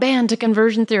pushing for a ban to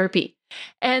conversion therapy.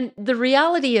 And the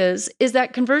reality is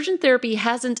that conversion therapy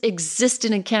hasn't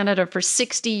existed in Canada for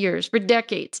 60 years, for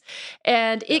decades.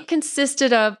 And it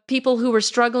consisted of people who were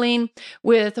struggling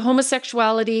with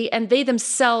homosexuality, and they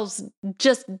themselves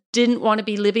just didn't want to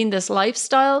be living this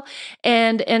lifestyle.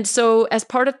 And so as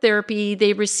part of therapy,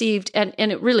 they received, and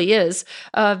it really is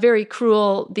very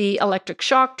cruel, the electric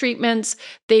shock treatments.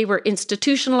 They were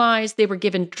institutionalized, they were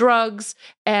given drugs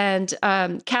and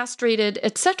castrated,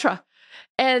 etc.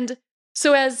 And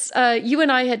so as you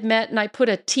and I had met, and I put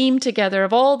a team together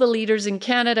of all the leaders in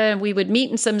Canada, and we would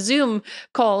meet in some Zoom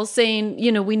calls saying,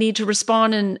 we need to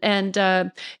respond and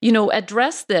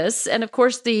address this. And of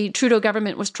course, the Trudeau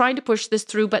government was trying to push this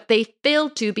through, but they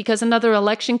failed to because another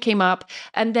election came up,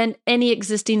 and then any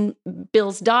existing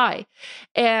bills die.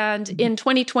 And in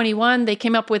 2021, they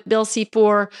came up with Bill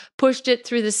C4, pushed it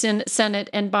through the Senate,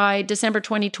 and by December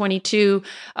 2022,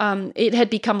 it had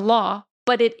become law.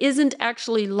 But it isn't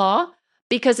actually law,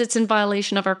 because it's in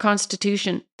violation of our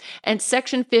Constitution. And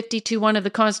Section 52(1) of the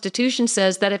Constitution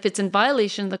says that if it's in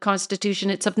violation of the Constitution,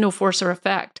 it's of no force or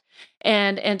effect.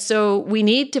 And so we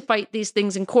need to fight these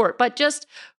things in court. But just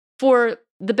for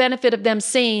the benefit of them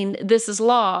saying this is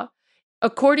law,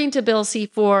 according to Bill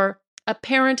C4, a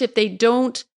parent, if they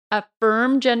don't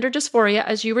affirm gender dysphoria,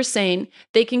 as you were saying,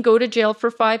 they can go to jail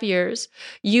for 5 years.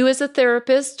 You as a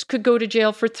therapist could go to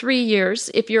jail for 3 years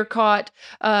if you're caught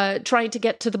trying to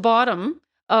get to the bottom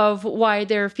of why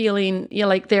they're feeling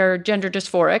like they're gender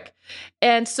dysphoric.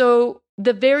 And so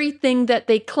the very thing that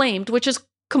they claimed, which is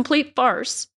complete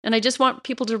farce, and I just want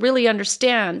people to really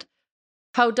understand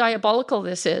how diabolical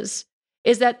this is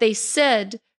that they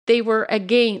said they were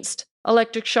against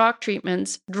electric shock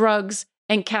treatments, drugs,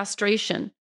 and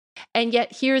castration. And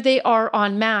yet here they are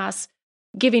en masse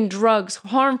giving drugs,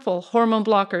 harmful hormone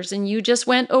blockers, and you just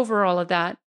went over all of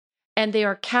that. And they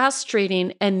are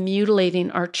castrating and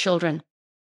mutilating our children.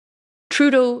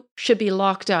 Trudeau should be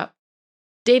locked up.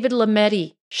 David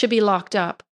Lametti should be locked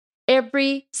up.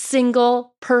 Every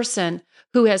single person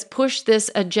who has pushed this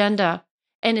agenda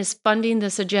and is funding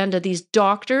this agenda, these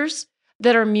doctors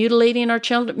that are mutilating our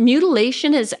children.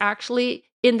 Mutilation is actually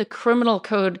in the criminal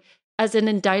code as an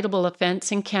indictable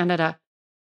offense in Canada.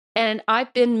 And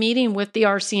I've been meeting with the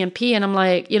RCMP, and I'm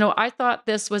like, I thought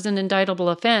this was an indictable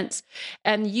offense.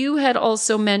 And you had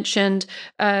also mentioned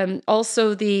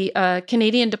also the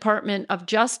Canadian Department of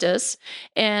Justice,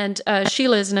 and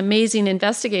Sheila is an amazing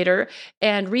investigator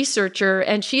and researcher,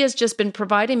 and she has just been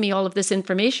providing me all of this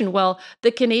information. Well,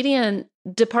 the Canadian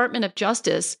Department of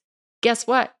Justice, guess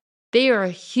what? They are a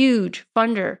huge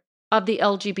funder of the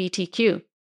LGBTQ.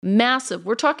 Massive.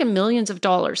 We're talking millions of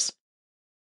dollars.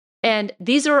 And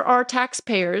these are our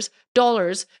taxpayers'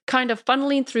 dollars kind of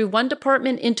funneling through one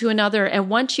department into another. And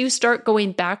once you start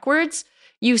going backwards,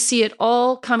 you see it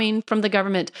all coming from the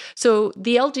government. So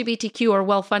the LGBTQ are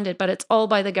well funded, but it's all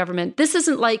by the government. This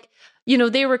isn't like,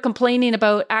 they were complaining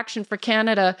about Action for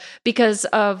Canada because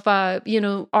of,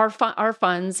 our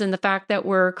funds and the fact that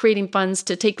we're creating funds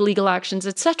to take legal actions,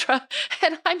 etc.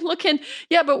 And I'm looking,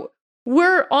 yeah, but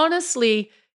we're honestly,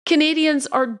 Canadians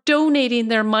are donating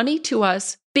their money to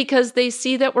us because they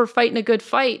see that we're fighting a good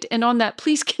fight. And on that,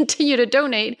 please continue to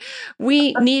donate.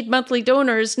 We need monthly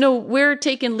donors. No, we're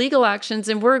taking legal actions,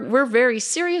 and we're very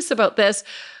serious about this.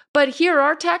 But here,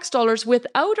 our tax dollars,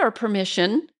 without our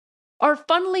permission, are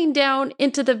funneling down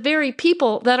into the very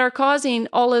people that are causing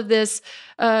all of this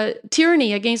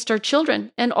tyranny against our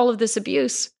children and all of this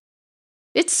abuse.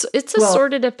 It's a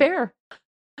sordid affair.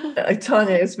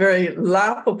 Tanya, it's very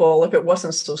laughable if it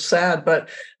wasn't so sad, but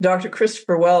Dr.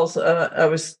 Christopher Wells, I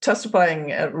was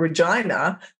testifying at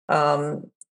Regina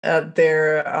at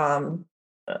their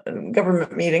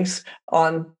government meetings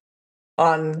on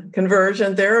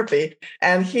conversion therapy,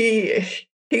 and he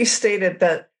stated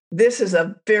that this is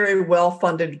a very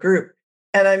well-funded group.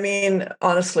 And I mean,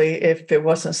 honestly, if it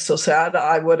wasn't so sad,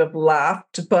 I would have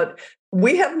laughed, but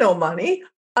we have no money.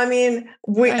 I mean,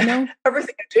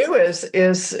 everything I do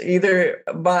is either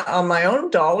on my own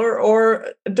dollar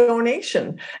or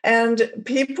donation. And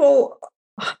people,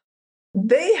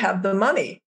 they have the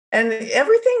money. And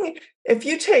everything, if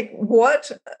you take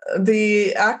what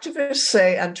the activists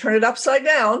say and turn it upside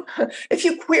down, if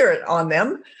you queer it on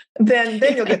them, then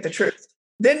you'll get the truth.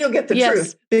 Then you'll get the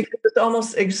truth, because it's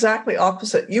almost exactly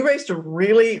opposite. You raised a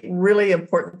really, really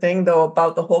important thing, though,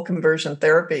 about the whole conversion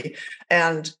therapy.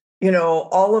 And,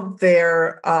 all of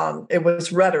their, it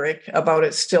was rhetoric about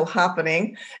it still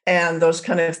happening. And those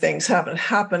kind of things haven't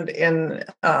happened in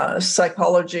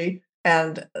psychology.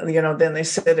 And, then they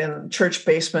sit in church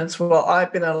basements. Well,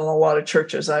 I've been in a lot of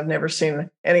churches. I've never seen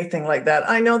anything like that.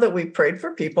 I know that we prayed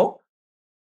for people.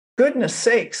 Goodness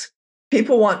sakes,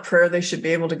 people want prayer. They should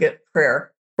be able to get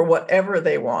prayer for whatever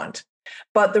they want.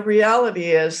 But the reality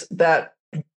is that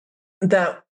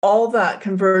all that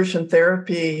conversion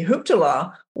therapy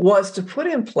hoopla was to put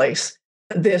in place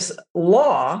this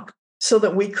law so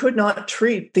that we could not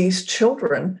treat these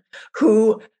children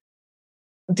who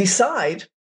decide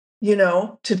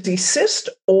to desist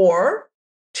or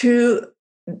to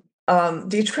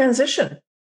detransition,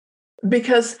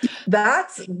 because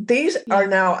these are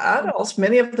now adults.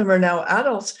 Many of them are now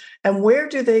adults. And where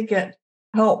do they get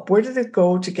help? Where do they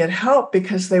go to get help?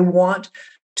 Because they want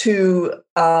to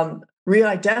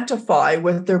re-identify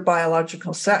with their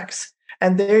biological sex.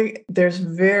 And there's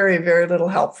very, very little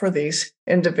help for these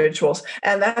individuals.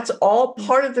 And that's all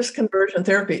part of this conversion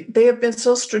therapy. They have been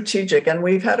so strategic, and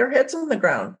we've had our heads on the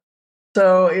ground.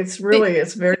 So it's a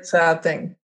very sad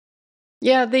thing.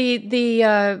 Yeah, the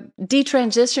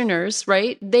detransitioners,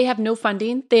 right? They have no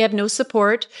funding, they have no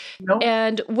support. Nope.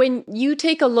 And when you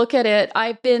take a look at it,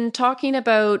 I've been talking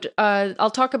about,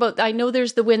 I know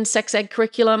there's the WIN sex ed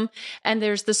curriculum, and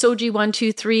there's the SOGI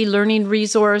 123 learning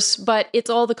resource, but it's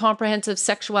all the comprehensive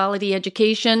sexuality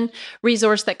education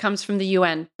resource that comes from the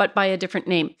UN, but by a different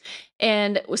name.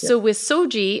 And so with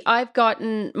SOGI, I've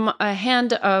gotten a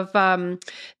hand of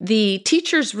the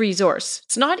teacher's resource.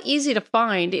 It's not easy to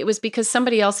find. It was because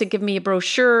somebody else had given me a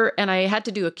brochure and I had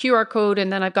to do a QR code,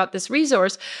 and then I've got this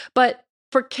resource. But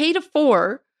for K to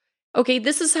 4, okay,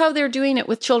 this is how they're doing it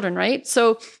with children, right?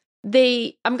 So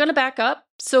I'm going to back up.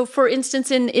 So for instance,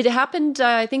 it happened,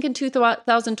 I think in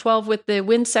 2012 with the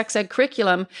WIN sex ed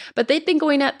curriculum, but they've been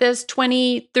going at this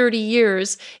 20, 30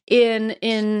 years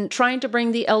in trying to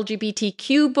bring the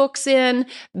LGBTQ books in,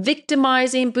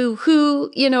 victimizing,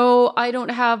 boo-hoo, I don't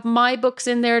have my books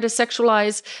in there to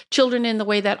sexualize children in the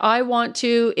way that I want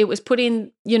to. It was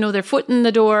putting, their foot in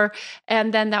the door,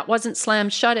 and then that wasn't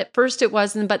slammed shut. At first it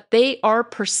wasn't, but they are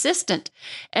persistent.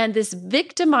 And this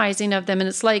victimizing of them, and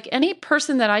it's like any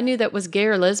person that I knew that was gay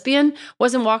or lesbian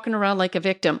wasn't walking around like a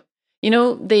victim.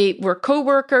 They were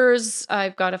co-workers.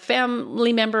 I've got a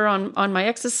family member on my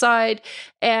ex's side,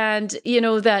 and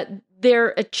that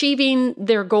they're achieving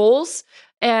their goals.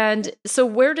 And so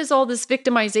where does all this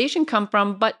victimization come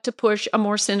from but to push a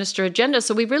more sinister agenda?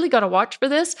 So we really got to watch for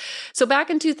this. So back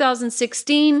in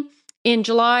 2016, in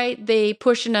July, they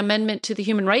pushed an amendment to the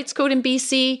Human Rights Code in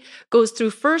BC, goes through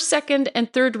first, second,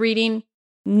 and third reading.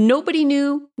 Nobody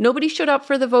knew. Nobody showed up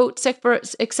for the vote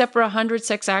except for 100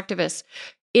 sex activists.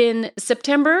 In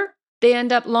September, they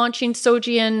end up launching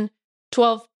SOGI in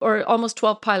 12 or almost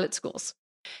 12 pilot schools.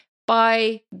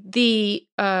 By the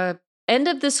end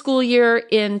of the school year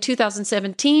in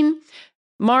 2017,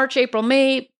 March, April,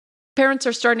 May, parents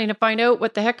are starting to find out,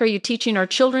 what the heck are you teaching our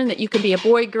children, that you can be a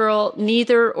boy, girl,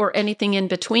 neither, or anything in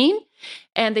between?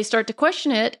 And they start to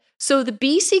question it. So the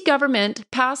BC government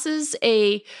passes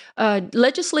a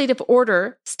legislative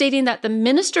order stating that the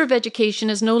Minister of Education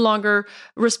is no longer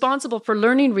responsible for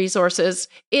learning resources.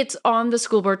 It's on the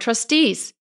school board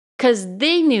trustees, because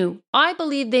I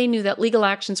believe they knew that legal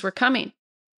actions were coming.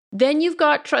 Then you've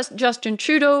got Justin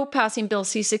Trudeau passing Bill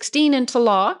C-16 into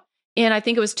law. And I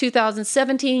think it was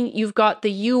 2017, you've got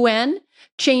the UN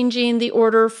changing the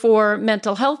order for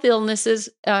mental health illnesses.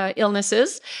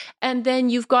 And then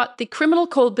you've got the Criminal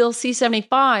Code Bill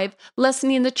C-75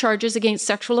 lessening the charges against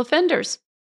sexual offenders.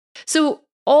 So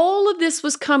all of this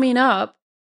was coming up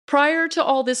prior to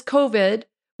all this COVID,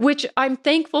 which I'm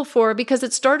thankful for because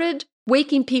it started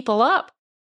waking people up.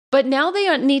 But now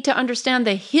they need to understand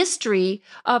the history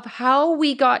of how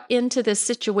we got into this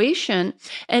situation.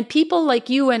 And people like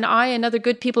you and I and other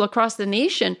good people across the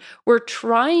nation were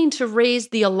trying to raise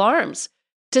the alarms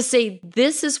to say,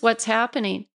 this is what's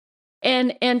happening.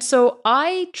 And so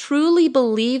I truly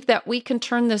believe that we can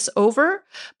turn this over,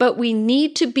 but we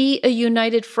need to be a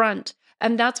united front.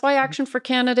 And that's why Action for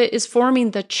Canada is forming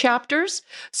the chapters.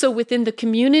 So within the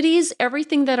communities,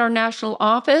 everything that our national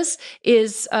office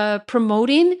is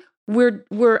promoting,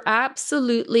 we're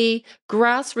absolutely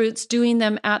grassroots doing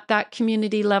them at that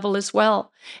community level as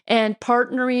well, and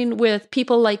partnering with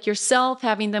people like yourself,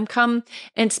 having them come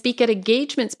and speak at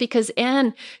engagements, because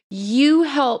Anne, you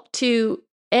help to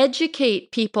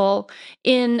educate people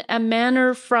in a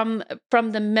manner from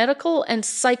the medical and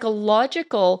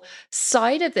psychological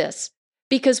side of this.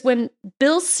 Because when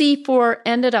Bill C4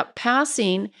 ended up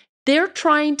passing, they're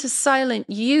trying to silence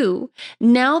you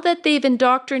now that they've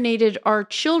indoctrinated our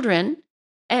children,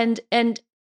 and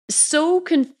so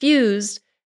confused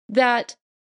that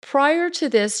prior to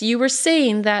this, you were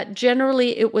saying that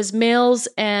generally it was males,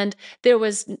 and there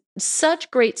was such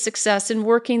great success in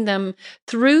working them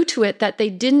through to it that they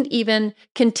didn't even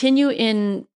continue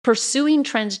in pursuing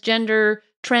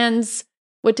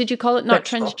what did you call it? Not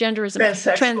transgenderism.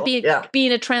 Transsexual.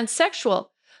 Being a transsexual.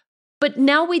 But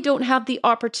now we don't have the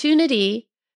opportunity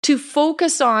to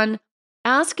focus on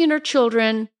asking our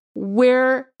children,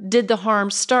 where did the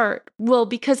harm start? Well,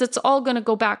 because it's all going to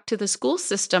go back to the school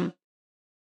system.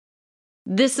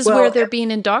 This is where they're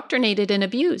being indoctrinated and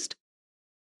abused.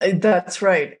 That's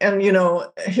right. And,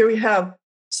 here we have,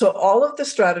 so all of the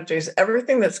strategies,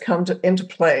 everything that's come into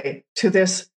play to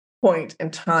this point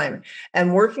in time,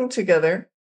 and working together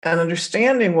and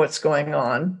understanding what's going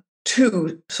on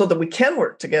so that we can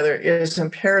work together is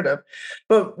imperative.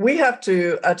 But we have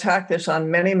to attack this on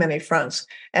many, many fronts.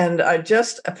 And I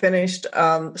just finished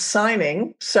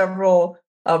signing several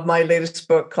of my latest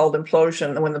book called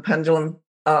Implosion, When the Pendulum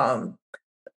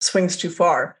Swings Too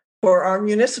Far, for our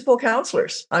municipal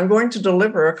councillors. I'm going to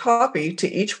deliver a copy to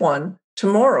each one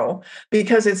tomorrow,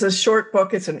 because it's a short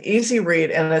book, it's an easy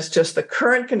read, and it's just the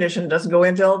current condition. It doesn't go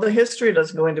into all the history, it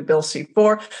doesn't go into Bill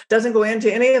C4, doesn't go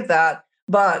into any of that,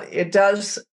 but it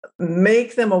does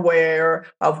make them aware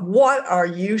of what are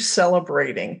you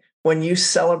celebrating when you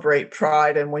celebrate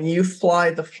Pride and when you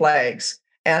fly the flags.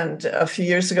 And a few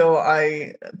years ago,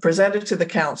 I presented to the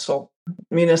council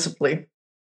municipally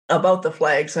about the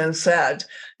flags and said,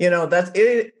 that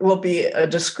it will be a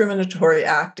discriminatory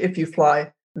act if you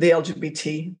fly the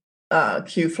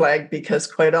LGBTQ flag, because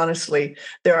quite honestly,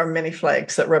 there are many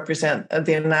flags that represent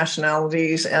the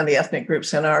nationalities and the ethnic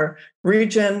groups in our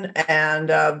region, and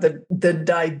the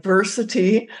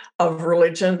diversity of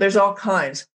religion. There's all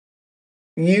kinds.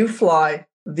 You fly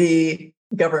the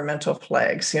governmental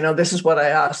flags. This is what I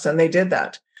asked, and they did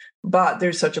that. But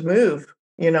there's such a move,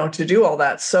 to do all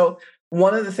that. So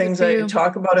one of the things I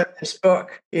talk about in this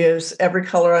book is every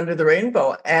color under the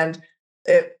rainbow. And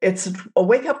it's a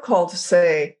wake-up call to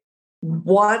say,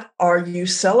 what are you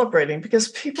celebrating? Because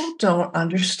people don't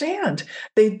understand.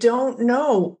 They don't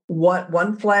know what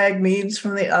one flag means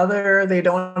from the other. They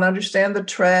don't understand the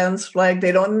trans flag.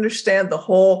 They don't understand the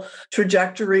whole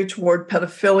trajectory toward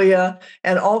pedophilia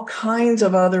and all kinds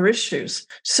of other issues.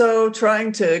 So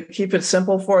trying to keep it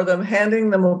simple for them, handing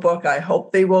them a book. I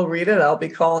hope they will read it. I'll be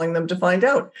calling them to find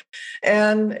out.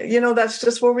 And, that's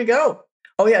just where we go.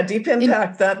 Oh, yeah, Deep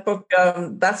Impact, that book,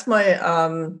 that's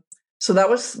my... So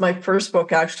that was my first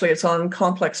book, actually. It's on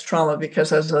complex trauma,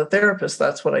 because as a therapist,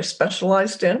 that's what I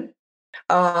specialized in.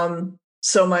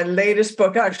 So my latest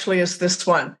book actually is this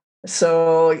one.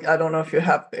 So I don't know if you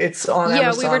have, it's on Amazon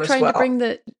as well. Yeah, we were trying to bring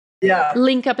the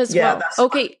link up as well.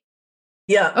 Okay. Fine.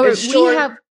 Yeah.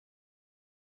 Oh,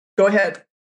 Go ahead.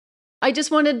 I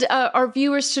just wanted our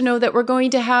viewers to know that we're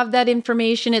going to have that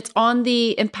information. It's on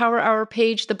the Empower Hour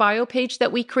page, the bio page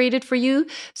that we created for you,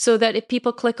 so that if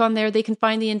people click on there, they can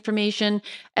find the information,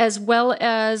 as well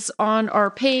as on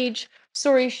our page.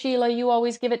 Sorry, Sheila, you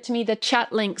always give it to me, the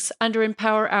chat links under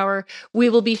Empower Hour. We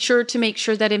will be sure to make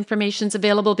sure that information's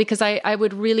available, because I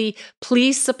would really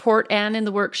please support Anne in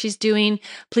the work she's doing.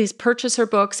 Please purchase her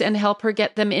books and help her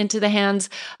get them into the hands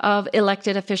of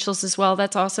elected officials as well.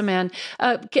 That's awesome, Anne.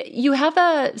 You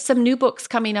have some new books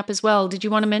coming up as well. Did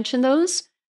you want to mention those?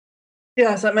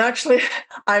 Yes, I'm actually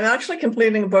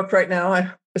completing a book right now.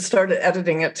 I started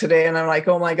editing it today, and I'm like,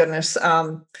 oh my goodness.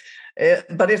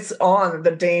 But it's on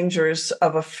the dangers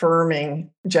of affirming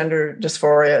gender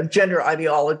dysphoria, gender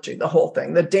ideology, the whole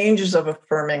thing, the dangers of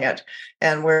affirming it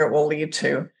and where it will lead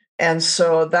to. And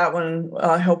so that one,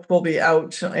 I hope, will be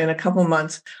out in a couple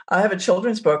months. I have a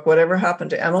children's book, Whatever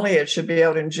Happened to Emily. It should be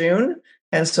out in June.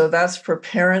 And so that's for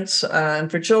parents and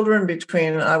for children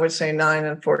between, I would say, 9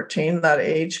 and 14, that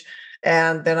age.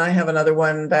 And then I have another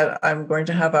one that I'm going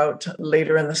to have out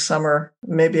later in the summer.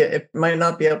 Maybe it might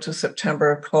not be out to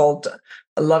September, called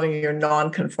Loving Your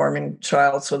Non-Conforming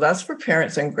Child. So that's for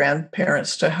parents and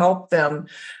grandparents to help them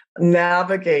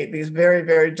navigate these very,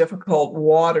 very difficult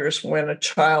waters when a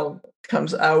child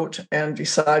comes out and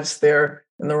decides they're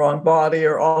in the wrong body,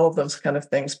 or all of those kind of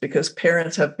things, because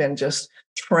parents have been just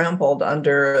trampled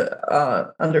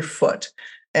underfoot,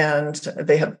 and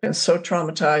they have been so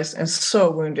traumatized and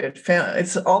so wounded.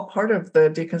 It's all part of the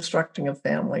deconstructing of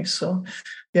families. So,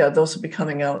 yeah, those will be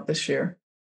coming out this year.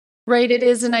 Right, it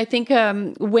is, and I think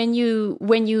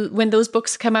when those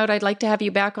books come out, I'd like to have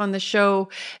you back on the show,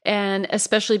 and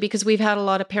especially because we've had a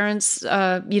lot of parents,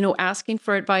 asking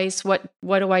for advice. What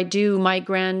do I do? My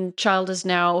grandchild is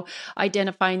now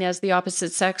identifying as the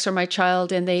opposite sex, or my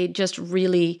child, and they just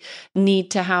really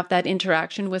need to have that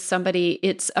interaction with somebody.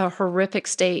 It's a horrific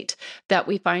state that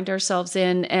we find ourselves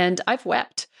in, and I've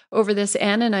wept over this,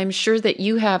 Anne, and I'm sure that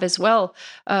you have as well,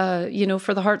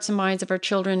 for the hearts and minds of our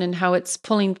children and how it's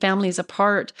pulling families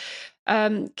apart.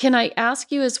 Can I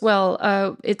ask you as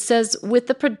well? It says, with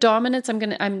the predominance,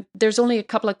 there's only a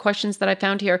couple of questions that I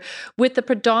found here. With the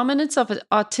predominance of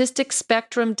autistic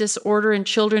spectrum disorder in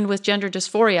children with gender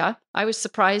dysphoria, I was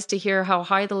surprised to hear how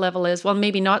high the level is. Well,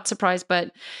 maybe not surprised,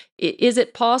 but is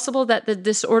it possible that the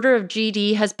disorder of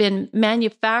GD has been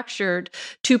manufactured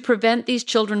to prevent these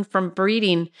children from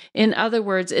breeding? In other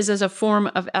words, is as a form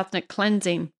of ethnic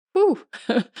cleansing? Whew.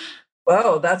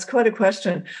 Wow, that's quite a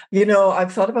question.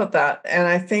 I've thought about that, and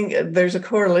I think there's a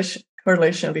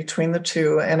correlation between the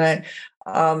two. And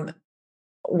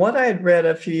what I had read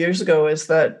a few years ago is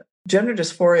that gender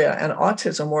dysphoria and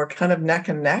autism were kind of neck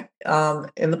and neck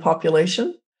in the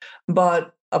population.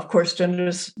 But of course, gender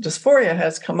dysphoria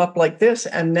has come up like this,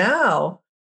 and now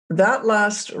that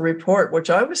last report,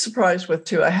 which I was surprised with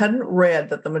too, I hadn't read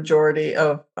that the majority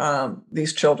of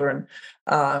these children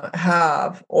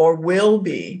have or will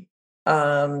be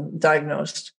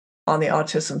diagnosed on the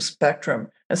autism spectrum.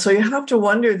 And so you have to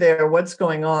wonder there what's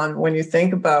going on when you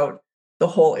think about the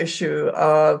whole issue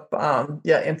of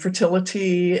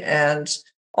infertility and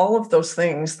all of those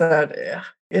things, that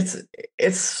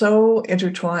it's so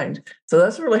intertwined. So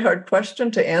that's a really hard question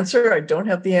to answer. I don't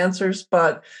have the answers,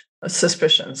 but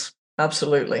suspicions,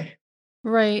 absolutely.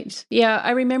 Right. Yeah.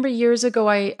 I remember years ago,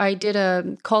 I did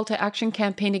a call to action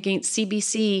campaign against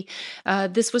CBC.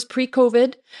 This was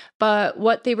pre-COVID, but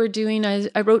what they were doing,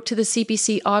 I wrote to the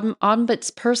CBC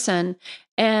ombudsperson.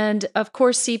 And of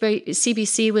course,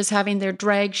 CBC was having their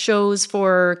drag shows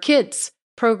for kids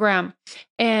program.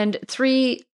 And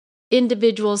 3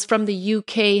 individuals from the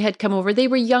UK had come over. They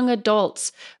were young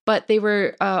adults, but they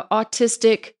were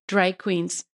autistic drag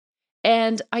queens.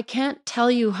 And I can't tell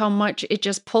you how much it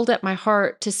just pulled at my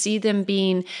heart to see them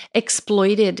being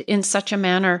exploited in such a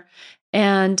manner,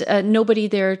 and nobody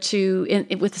there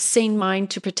with a sane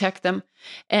mind to protect them.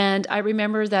 And I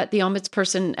remember that the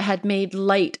ombudsperson had made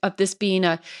light of this being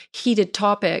a heated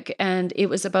topic, and it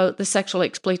was about the sexual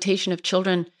exploitation of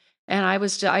children. And I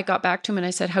got back to him and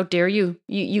I said, "How dare you?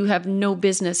 You have no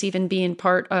business even being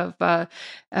part of, the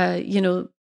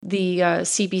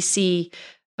CBC."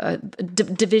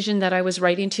 Division that I was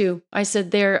writing to. I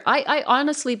said I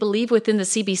honestly believe within the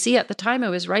CBC at the time I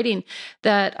was writing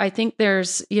that I think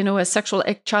there's, a sexual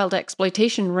child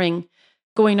exploitation ring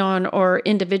going on, or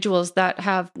individuals that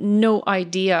have no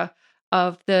idea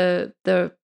of the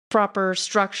proper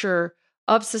structure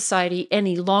of society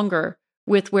any longer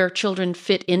with where children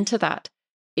fit into that.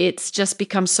 It's just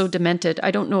become so demented. I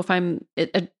don't know if I'm,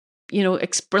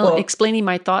 explaining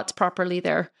my thoughts properly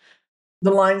there. The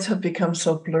lines have become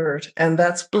so blurred, and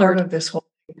that's part of this whole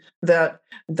thing, that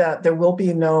there will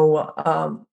be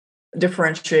no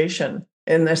differentiation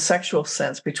in the sexual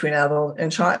sense between adult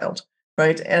and child,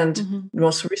 right? And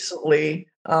most recently,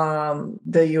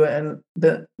 the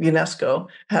UNESCO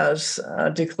has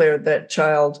declared that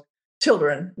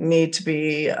children need to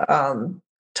be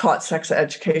taught sex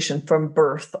education from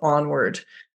birth onward.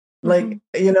 Like,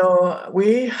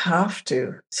 we have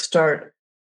to start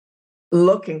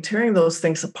tearing those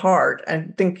things apart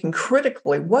and thinking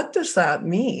critically, what does that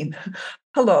mean?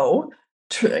 Hello,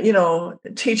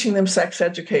 teaching them sex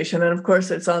education. And of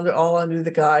course, it's all under the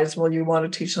guise, well, you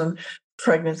want to teach them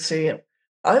pregnancy.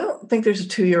 I don't think there's a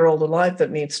 2-year-old alive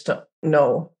that needs to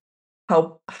know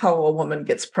how a woman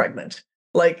gets pregnant.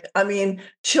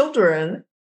 Children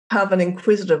have an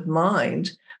inquisitive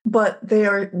mind, but they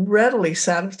are readily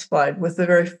satisfied with the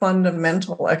very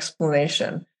fundamental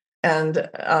explanation. And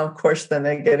of course, then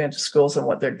they get into schools and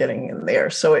what they're getting in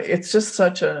there. So it's just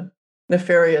such a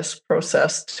nefarious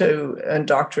process to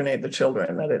indoctrinate the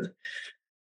children. That is,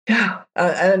 yeah.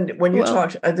 And when you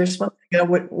talked, there's one thing I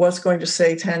was going to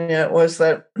say, Tanya, was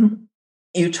that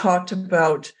you talked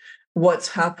about what's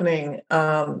happening,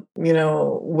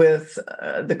 with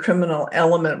the criminal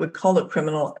element. We call it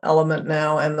criminal element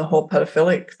now, and the whole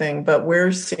pedophilic thing. But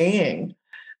we're seeing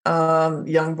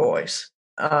young boys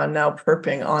now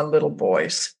perping on little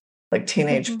boys, like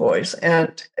teenage boys.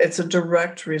 And it's a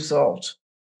direct result.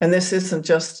 And this isn't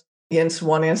just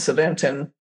one incident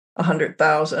in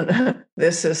 100,000.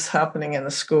 This is happening in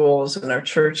the schools and our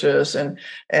churches, and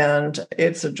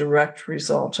it's a direct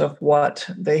result of what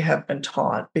they have been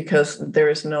taught, because there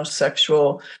is no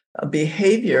sexual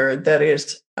behavior that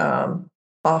is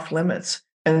off limits.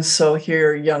 And so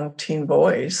here, young teen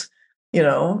boys,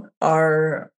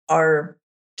 are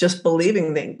just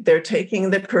believing they're taking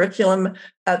the curriculum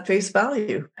at face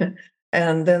value,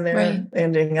 and then they're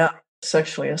ending up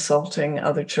sexually assaulting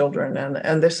other children.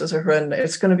 And this is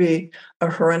it's going to be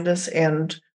a horrendous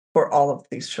end for all of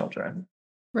these children.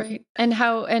 Right.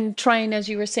 And trying, as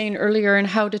you were saying earlier, and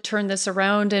how to turn this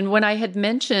around. And when I had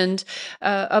mentioned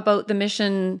about the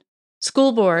Mission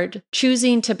School Board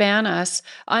choosing to ban us,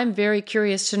 I'm very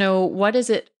curious to know, what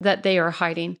is it that they are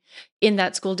hiding in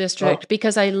that school district?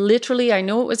 Because I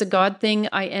know it was a God thing.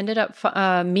 I ended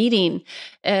up meeting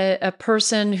a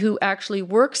person who actually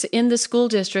works in the school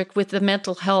district with the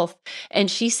mental health.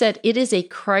 And she said it is a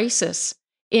crisis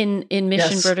in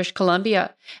Mission, British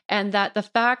Columbia. And that the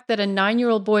fact that a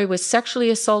 9-year-old boy was sexually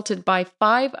assaulted by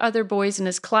 5 other boys in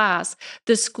his class,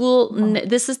 the school,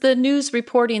 this is the news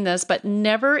reporting this, but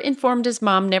never informed his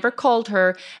mom, never called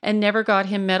her, and never got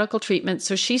him medical treatment.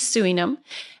 So she's suing him.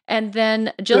 And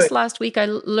then just last week, I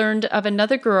learned of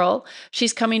another girl.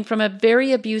 She's coming from a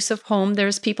very abusive home.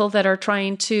 There's people that are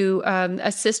trying to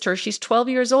assist her. She's 12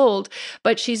 years old,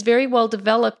 but she's very well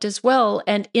developed as well.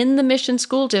 And in the Mission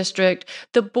School District,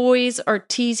 the boys are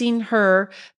teasing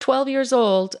her, 12 years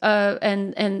old,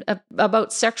 and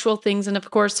about sexual things and,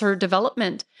 of course, her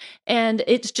development. And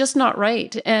it's just not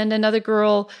right. And another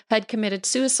girl had committed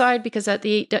suicide because at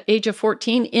the age of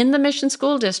 14 in the Mission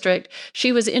School District,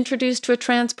 she was introduced to a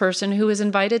trans person who was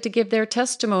invited to give their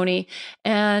testimony,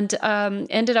 and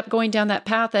ended up going down that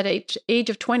path. At age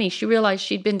of 20, she realized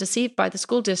she'd been deceived by the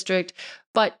school district,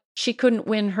 but she couldn't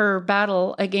win her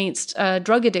battle against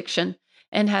drug addiction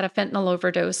and had a fentanyl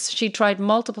overdose. She tried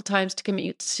multiple times to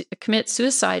commit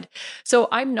suicide. So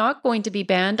I'm not going to be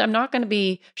banned. I'm not going to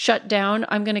be shut down.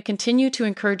 I'm going to continue to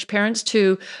encourage parents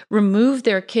to remove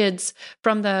their kids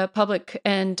from the public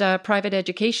and private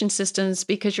education systems,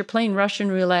 because you're playing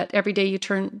Russian roulette every day you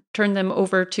turn them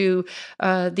over to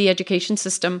the education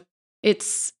system.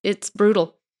 It's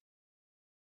brutal.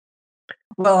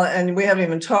 Well, and we haven't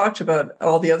even talked about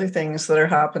all the other things that are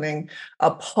happening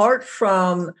apart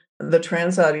from the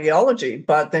trans ideology,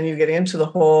 but then you get into the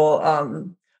whole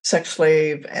sex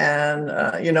slave and,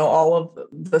 all of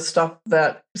the stuff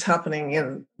that is happening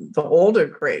in the older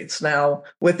grades now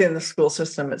within the school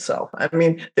system itself. I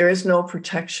mean, there is no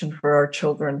protection for our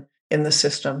children in the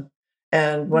system.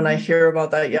 And when I hear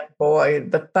about that young boy,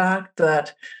 the fact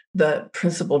that the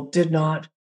principal did not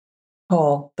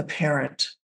call the parent,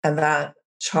 and that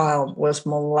child was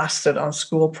molested on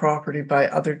school property by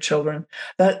other children,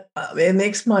 that it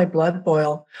makes my blood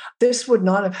boil. This would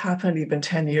not have happened even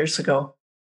 10 years ago.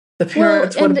 The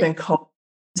parents would have been called.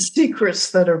 The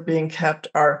secrets that are being kept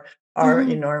are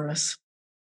enormous.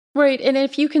 Right. And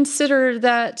if you consider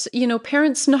that,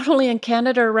 parents not only in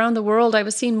Canada, around the world, I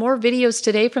was seeing more videos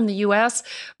today from the US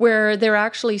where they're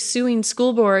actually suing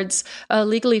school boards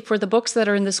legally for the books that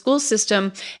are in the school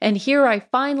system. And here I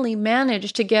finally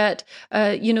managed to get,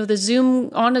 the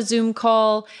Zoom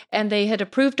call, and they had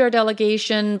approved our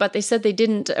delegation, but they said they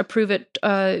didn't approve it,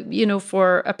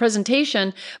 for a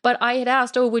presentation. But I had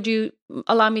asked, would you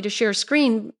allow me to share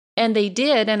screen? And they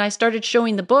did, and I started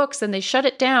showing the books, and they shut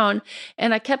it down,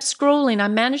 and I kept scrolling. I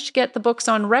managed to get the books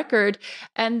on record,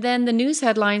 and then the news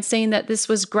headline saying that this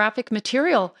was graphic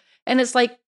material. And it's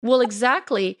like, well,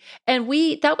 exactly. And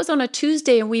that was on a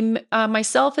Tuesday, and we,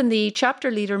 myself and the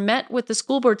chapter leader, met with the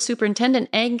school board superintendent,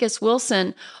 Angus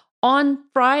Wilson, on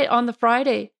the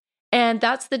Friday. And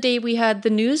that's the day we had the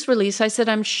news release. I said,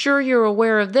 I'm sure you're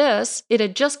aware of this. It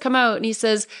had just come out. And he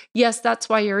says, yes, that's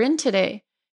why you're in today.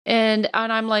 And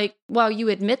I'm like, wow, you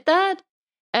admit that?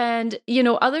 And,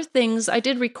 other things, I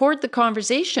did record the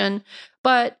conversation,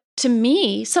 but to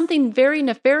me, something very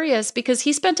nefarious, because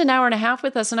he spent an hour and a half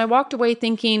with us, and I walked away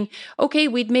thinking, okay,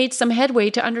 we'd made some headway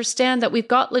to understand that we've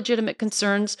got legitimate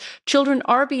concerns. Children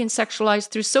are being sexualized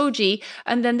through SOGI,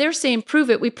 and then they're saying, prove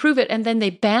it, we prove it, and then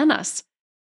they ban us.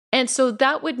 And so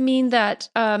that would mean that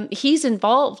he's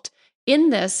involved in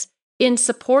this, in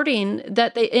supporting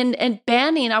that and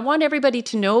banning. I want everybody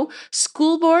to know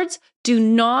school boards do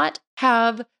not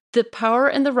have the power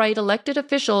and the right, elected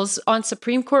officials on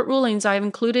Supreme Court rulings. I've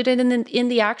included it in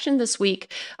the action this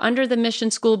week under the Mission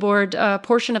School Board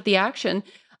portion of the action.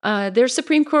 There's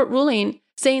Supreme Court ruling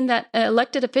saying that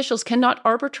elected officials cannot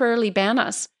arbitrarily ban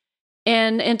us.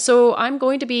 And so I'm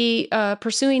going to be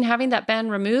pursuing having that ban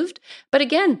removed. But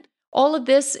again, all of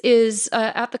this is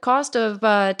at the cost of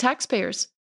taxpayers.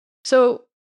 So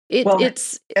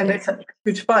it's a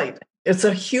huge fight. It's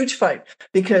a huge fight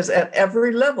because at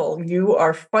every level you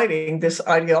are fighting this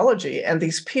ideology and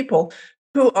these people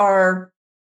who are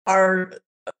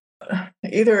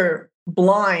either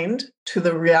blind to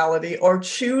the reality or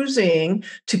choosing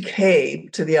to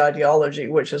cave to the ideology,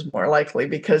 which is more likely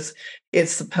because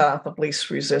it's the path of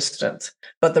least resistance.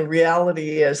 But the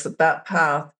reality is that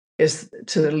path is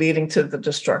leading to the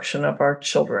destruction of our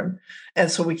children.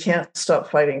 And so we can't stop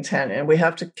fighting, Tanya, and we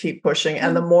have to keep pushing.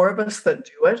 And the more of us that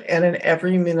do it, and in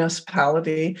every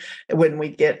municipality, when we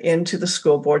get into the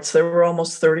school boards, there were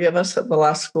almost 30 of us at the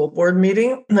last school board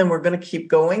meeting, and we're going to keep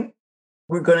going.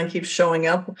 We're going to keep showing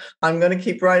up. I'm going to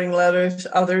keep writing letters.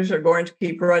 Others are going to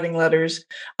keep writing letters.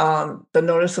 The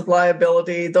notice of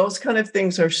liability, those kind of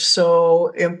things are so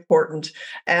important.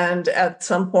 And at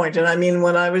some point, and I mean,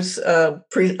 when I was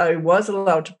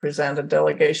allowed to present a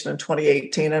delegation in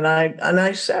 2018, and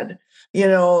I said,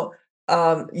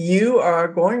 you are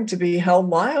going to be held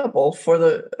liable for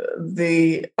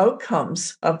the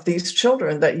outcomes of these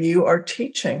children that you are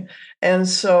teaching. And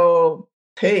so,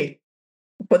 hey,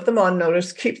 put them on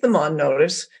notice, keep them on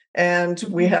notice, and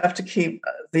we have to keep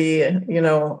the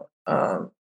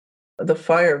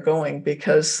fire going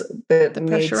because it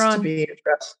needs to be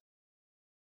addressed.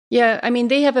 Yeah, I mean,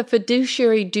 they have a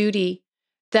fiduciary duty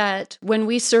that when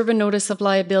we serve a notice of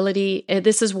liability,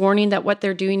 this is warning that what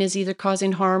they're doing is either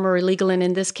causing harm or illegal, and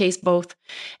in this case, both.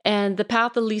 And the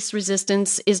path of least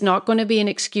resistance is not going to be an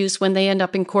excuse when they end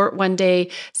up in court one day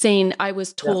saying, I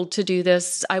was told to do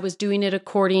this, I was doing it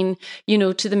according,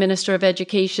 to the Minister of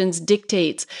Education's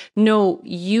dictates. No,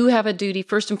 you have a duty,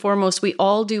 first and foremost, we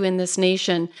all do in this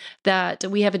nation, that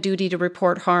we have a duty to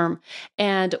report harm.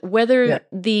 And whether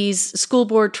these school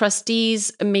board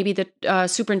trustees, maybe the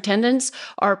superintendents,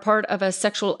 are part of a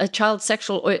child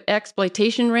sexual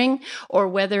exploitation ring, or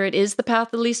whether it is the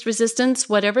path of least resistance,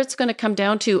 whatever it's going to come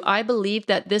down to, I believe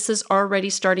that this is already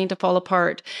starting to fall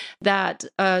apart. That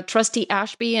Trustee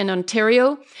Ashby in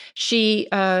Ontario, she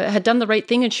had done the right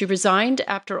thing and she resigned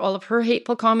after all of her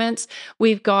hateful comments.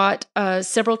 We've got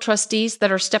several trustees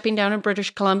that are stepping down in British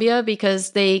Columbia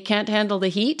because they can't handle the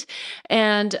heat.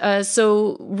 And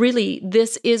so really,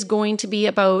 this is going to be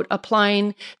about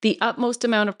applying the utmost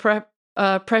amount of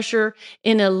pressure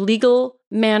in a legal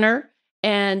manner.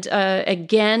 And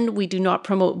again, we do not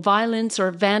promote violence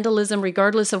or vandalism,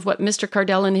 regardless of what Mr.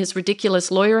 Cardell and his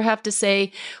ridiculous lawyer have to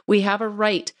say. We have a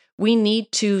right. We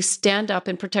need to stand up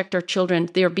and protect our children.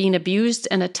 They're being abused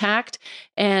and attacked,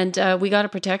 and we got to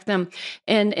protect them.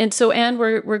 And so, Anne,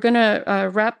 we're going to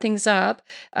wrap things up.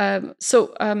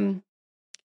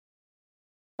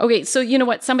 Okay, so you know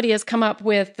what? Somebody has come up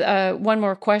with one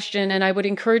more question, and I would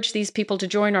encourage these people to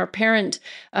join our parent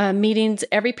meetings.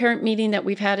 Every parent meeting that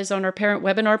we've had is on our parent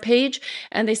webinar page,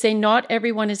 and they say not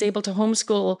everyone is able to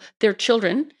homeschool their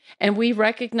children, and we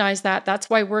recognize that.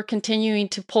 That's why we're continuing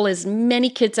to pull as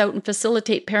many kids out and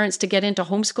facilitate parents to get into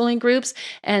homeschooling groups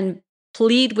and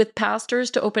plead with pastors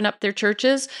to open up their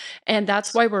churches, and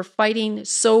that's why we're fighting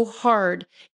so hard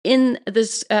in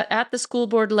this at the school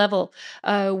board level.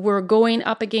 We're going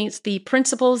up against the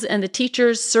principals and the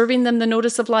teachers, serving them the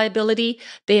notice of liability.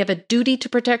 They have a duty to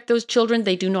protect those children.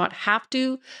 They do not have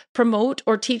to promote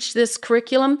or teach this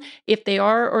curriculum. If they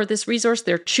are, or this resource,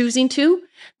 they're choosing to.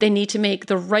 They need to make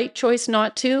the right choice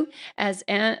not to. As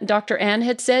Dr. Ann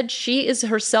had said, she is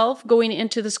herself going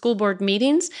into the school board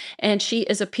meetings, and she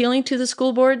is appealing to the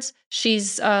school boards.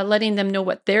 She's letting them know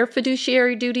what their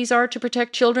fiduciary duties are to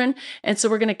protect children. And so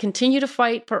we're going to continue to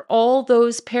fight for all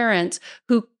those parents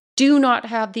who do not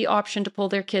have the option to pull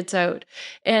their kids out.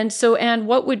 And so, Anne,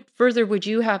 what would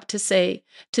you have to say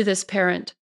to this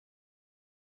parent?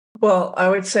 Well, I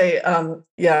would say,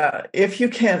 if you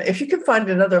can find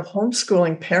another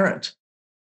homeschooling parent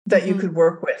that you could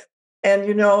work with, and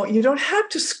you don't have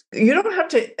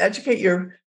to educate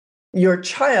your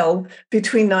child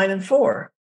between 9 and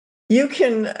 4. You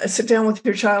can sit down with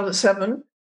your child at 7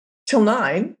 till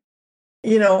 9,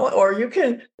 or you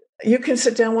can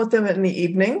sit down with them in the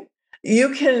evening.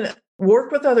 You can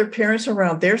work with other parents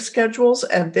around their schedules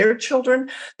and their children.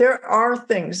 There are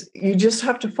things. You just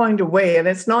have to find a way. And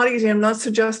it's not easy. I'm not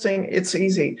suggesting it's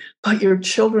easy, but your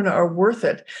children are worth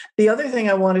it. The other thing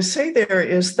I want to say there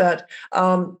is that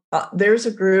there's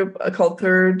a group called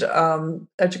Third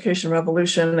Education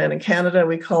Revolution. And in Canada,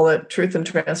 we call it Truth and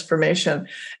Transformation.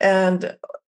 And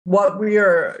what we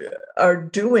are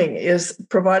doing is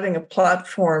providing a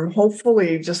platform,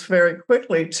 hopefully just very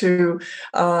quickly, to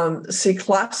see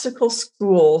classical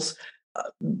schools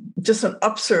just an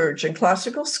upsurge in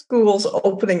classical schools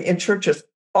opening in churches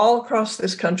all across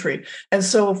this country. And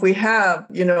so if we have,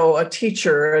 a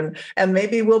teacher and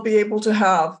maybe we'll be able to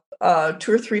have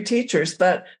 2 or 3 teachers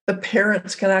that the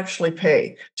parents can actually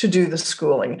pay to do the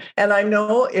schooling. And I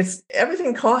know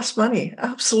everything costs money,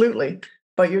 absolutely,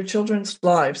 but your children's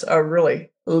lives are really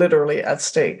literally at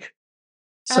stake.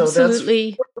 So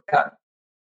Absolutely. That's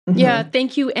Yeah,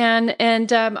 thank you, Anne.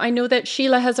 And I know that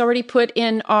Sheila has already put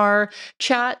in our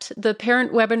chat the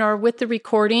parent webinar with the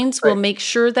recordings. We'll make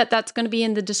sure that that's going to be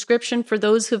in the description for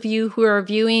those of you who are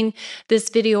viewing this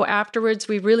video afterwards.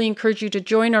 We really encourage you to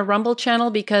join our Rumble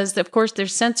channel because, of course, they're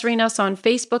censoring us on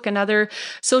Facebook and other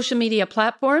social media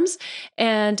platforms.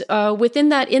 And within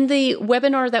that, in the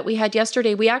webinar that we had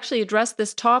yesterday, we actually addressed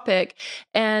this topic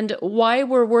and why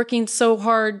we're working so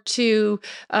hard to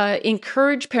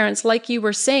encourage parents, like you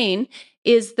were saying,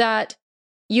 is that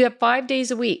you have 5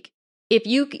 days a week. If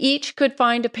you each could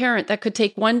find a parent that could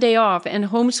take 1 day off and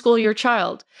homeschool your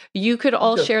child, you could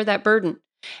all share that burden.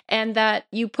 And that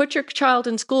you put your child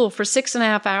in school for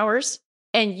 6.5 hours,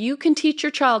 and you can teach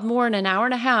your child more in an hour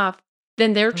and a half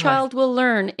than their child will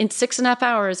learn in 6.5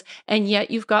 hours, and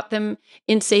yet you've got them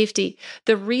in safety.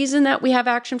 The reason that we have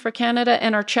Action for Canada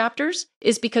and our chapters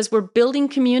is because we're building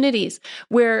communities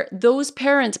where those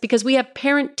parents, because we have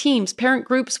parent teams, parent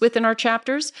groups within our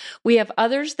chapters, we have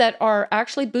others that are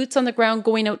actually boots on the ground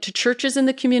going out to churches in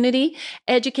the community,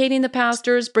 educating the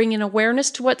pastors, bringing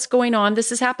awareness to what's going on.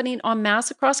 This is happening en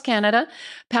masse across Canada.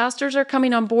 Pastors are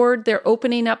coming on board. They're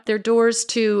opening up their doors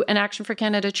to an Action for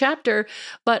Canada chapter,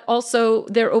 but also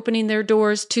they're opening their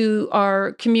doors to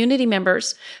our community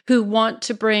members who want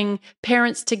to bring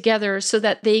parents together so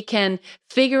that they can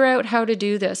figure out how to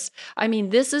do this. I mean,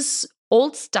 this is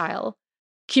old style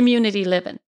community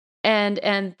living.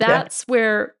 And that's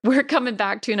where we're coming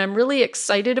back to. And I'm really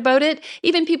excited about it.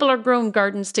 Even people are growing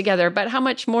gardens together, but how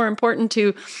much more important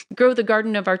to grow the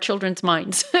garden of our children's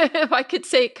minds, if I could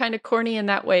say it kind of corny in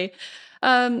that way.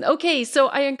 Okay, so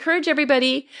I encourage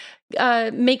everybody,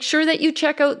 make sure that you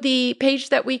check out the page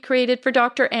that we created for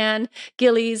Dr. Anne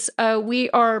Gillies. We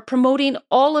are promoting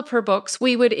all of her books.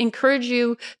 We would encourage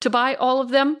you to buy all of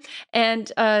them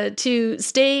and to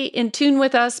stay in tune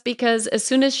with us, because as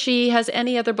soon as she has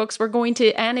any other books, we're going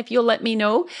to, Anne, if you'll let me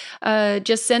know,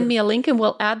 just send me a link and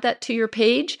we'll add that to your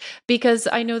page, because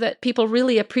I know that people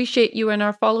really appreciate you and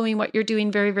are following what you're doing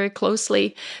very, very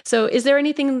closely. So is there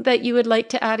anything that you would like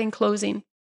to add in closing?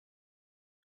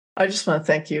 I just want to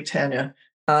thank you, Tanya,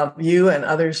 you and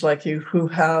others like you who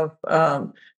have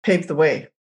paved the way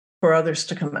for others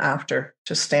to come after,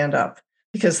 to stand up,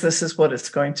 because this is what it's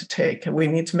going to take. We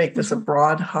need to make this a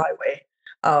broad highway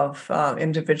of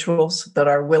individuals that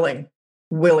are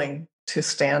willing to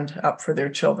stand up for their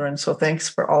children. So thanks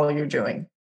for all you're doing.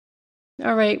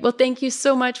 All right. Well, thank you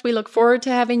so much. We look forward to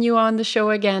having you on the show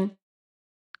again.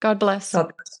 God bless.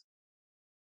 God bless.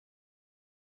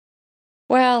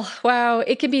 Well, wow,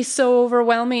 it can be so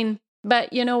overwhelming.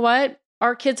 But you know what?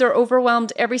 Our kids are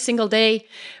overwhelmed every single day.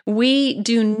 We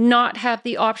do not have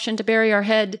the option to bury our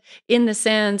head in the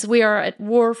sands. We are at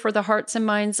war for the hearts and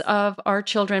minds of our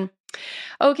children.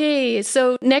 Okay,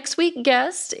 so next week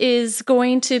guest is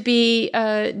going to be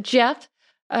Jeff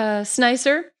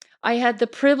Snicer. I had the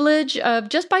privilege of,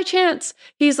 just by chance,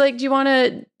 he's like, do you want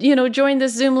to, join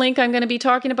this Zoom link? I'm going to be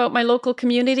talking about my local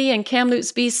community in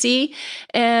Kamloops, BC,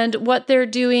 and what they're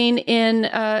doing in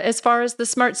as far as the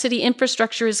smart city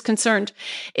infrastructure is concerned.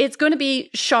 It's going to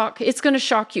be It's going to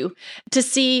shock you to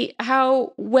see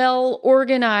how well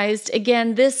organized,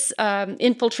 again, this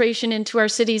infiltration into our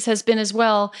cities has been as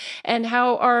well, and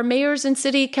how our mayors and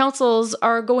city councils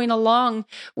are going along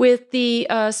with the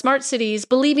smart cities,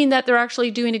 believing that they're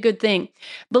actually doing a good thing,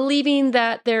 believing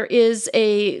that there is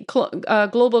a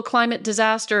global climate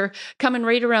disaster coming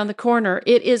right around the corner.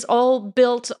 It is all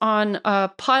built on a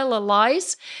pile of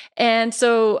lies. And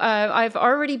so I've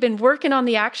already been working on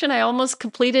the action. I almost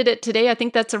completed it today. I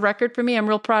think that's a record for me. I'm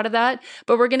real proud of that.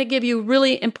 But we're going to give you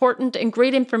really important and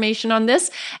great information on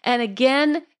this. And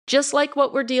again, just like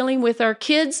what we're dealing with our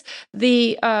kids,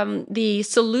 the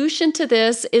solution to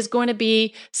this is going to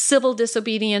be civil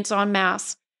disobedience en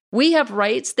masse. We have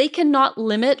rights. They cannot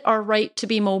limit our right to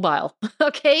be mobile,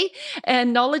 okay?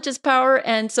 And knowledge is power.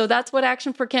 And so that's what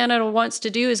Action for Canada wants to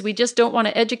do, is we just don't want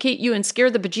to educate you and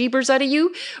scare the bejeebers out of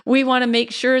you. We want to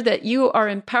make sure that you are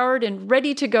empowered and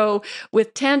ready to go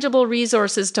with tangible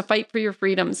resources to fight for your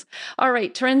freedoms. All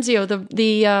right, Terenzio,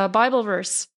 the Bible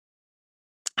verse.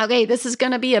 Okay, this is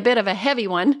going to be a bit of a heavy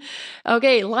one.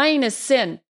 Okay, lying is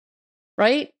sin,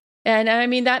 right? And I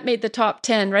mean, that made the top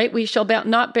 10, right? We shall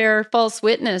not bear false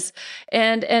witness.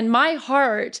 And my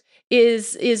heart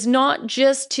is not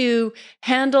just to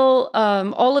handle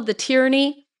all of the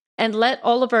tyranny and let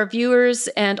all of our viewers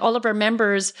and all of our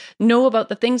members know about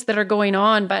the things that are going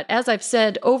on. But as I've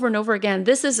said over and over again,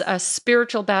 this is a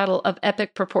spiritual battle of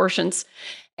epic proportions.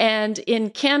 And in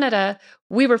Canada,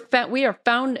 we are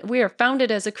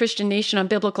founded as a Christian nation on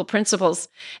biblical principles.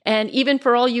 And even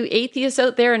for all you atheists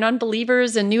out there and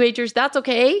unbelievers and New Agers, that's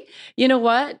okay. You know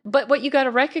what? But what you got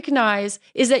to recognize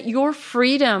is that your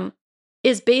freedom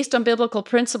is based on biblical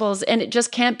principles, and it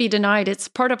just can't be denied. It's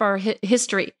part of our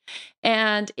history,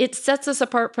 and it sets us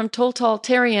apart from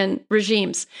totalitarian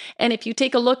regimes. And if you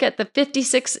take a look at the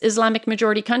 56 Islamic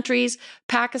majority countries,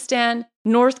 Pakistan,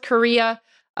 North Korea,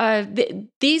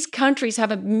 these countries have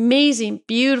amazing,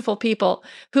 beautiful people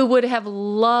who would have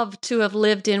loved to have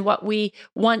lived in what we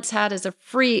once had as a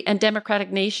free and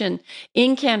democratic nation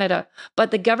in Canada.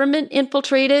 But the government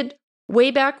infiltrated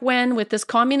way back when with this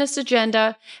communist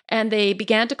agenda, and they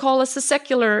began to call us a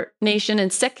secular nation,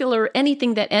 and secular,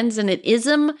 anything that ends in an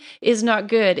ism is not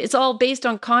good. It's all based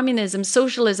on communism,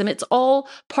 socialism. It's all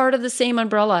part of the same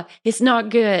umbrella. It's not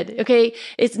good, okay?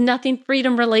 It's nothing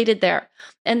freedom related there.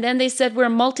 And then they said we're a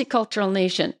multicultural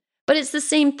nation. But it's the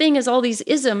same thing as all these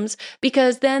isms,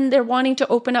 because then they're wanting to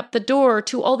open up the door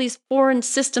to all these foreign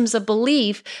systems of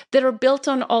belief that are built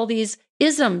on all these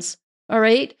isms, all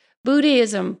right?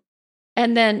 Buddhism,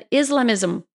 and then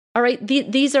Islamism. All right.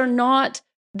 These are not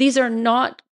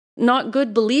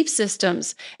good belief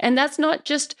systems. And that's not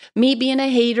just me being a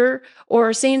hater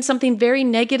or saying something very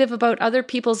negative about other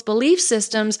people's belief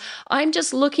systems. I'm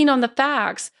just looking on the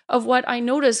facts of what I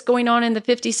notice going on in the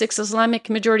 56 Islamic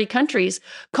majority countries.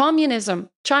 Communism,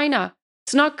 China,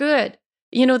 it's not good.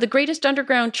 You know, the greatest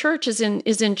underground church is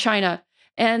in China,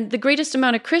 and the greatest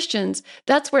amount of Christians,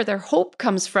 that's where their hope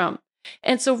comes from.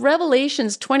 And so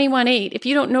Revelations 21:8, if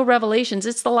you don't know Revelations,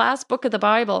 it's the last book of the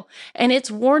Bible, and it's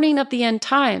warning of the end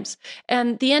times.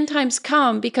 And the end times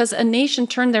come because a nation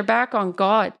turned their back on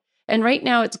God. And right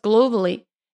now it's globally.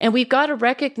 And we've got to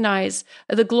recognize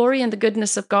the glory and the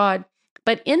goodness of God.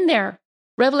 But in there,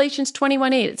 Revelations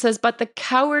 21:8, it says, but the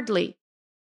cowardly.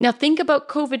 Now think about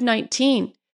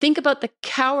COVID-19. Think about the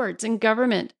cowards in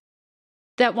government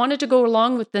that wanted to go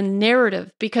along with the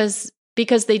narrative because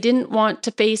they didn't want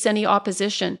to face any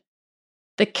opposition.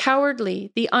 The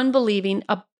cowardly, the unbelieving,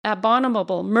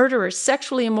 abominable, murderers,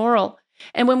 sexually immoral.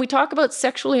 And when we talk about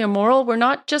sexually immoral, we're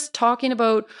not just talking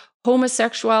about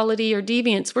homosexuality or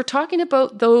deviance. We're talking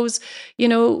about those,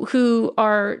 who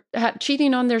are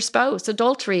cheating on their spouse,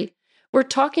 adultery. We're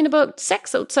talking about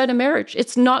sex outside of marriage.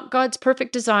 It's not God's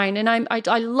perfect design. And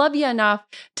I love you enough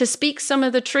to speak some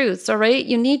of the truths, all right?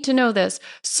 You need to know this.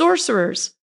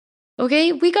 Sorcerers.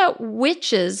 Okay, we got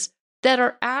witches that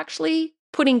are actually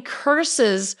putting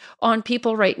curses on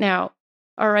people right now.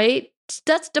 All right,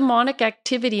 that's demonic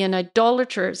activity and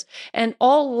idolaters, and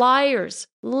all liars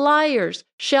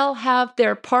shall have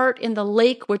their part in the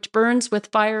lake which burns with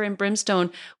fire and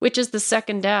brimstone, which is the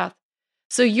second death.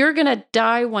 So you're going to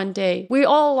die one day. We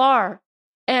all are.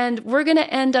 And we're going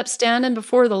to end up standing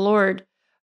before the Lord,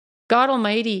 God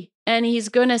Almighty. And he's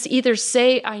going to either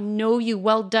say, I know you,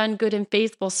 well done, good and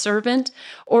faithful servant,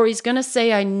 or he's going to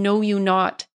say, I know you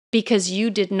not, because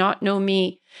you did not know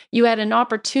me. You had an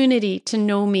opportunity to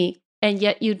know me, and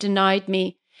yet you denied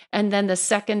me. And then the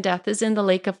second death is in the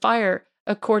lake of fire,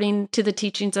 according to the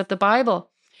teachings of the Bible.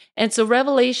 And so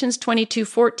Revelations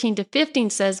 22:14-15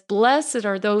 says, blessed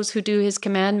are those who do his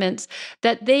commandments,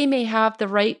 that they may have the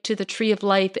right to the tree of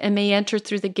life and may enter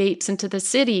through the gates into the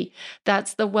city.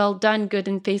 That's the well done, good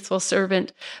and faithful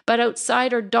servant. But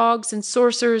outside are dogs and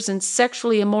sorcerers and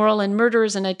sexually immoral and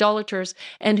murderers and idolaters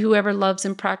and whoever loves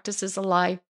and practices a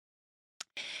lie.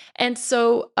 And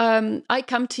so I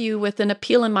come to you with an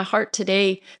appeal in my heart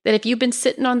today that if you've been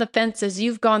sitting on the fence as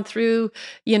you've gone through,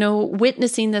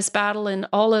 witnessing this battle and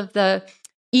all of the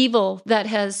evil that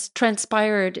has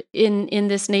transpired in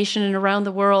this nation and around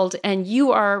the world, and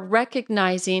you are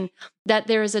recognizing that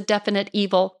there is a definite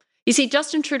evil. You see,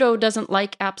 Justin Trudeau doesn't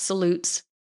like absolutes.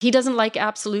 He doesn't like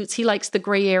absolutes. He likes the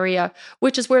gray area,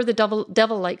 which is where the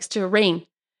devil likes to reign.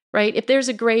 Right? If there's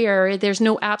a gray area, there's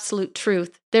no absolute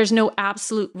truth. There's no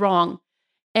absolute wrong.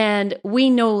 And we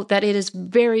know that it is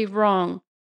very wrong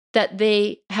that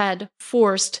they had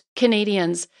forced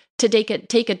Canadians to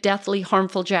take a deathly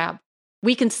harmful jab.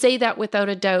 We can say that without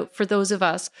a doubt for those of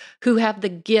us who have the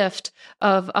gift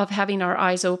of having our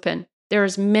eyes open.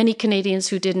 There's many Canadians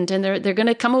who didn't, and they're going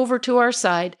to come over to our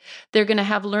side. They're going to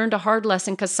have learned a hard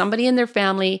lesson because somebody in their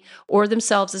family or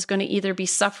themselves is going to either be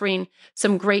suffering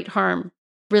some great harm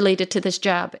related to this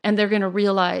jab, and they're going to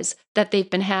realize that they've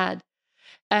been had.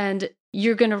 And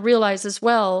you're going to realize as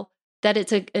well that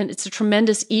it's a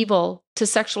tremendous evil to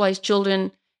sexualize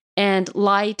children and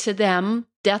lie to them.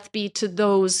 Death be to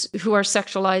those who are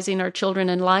sexualizing our children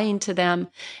and lying to them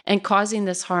and causing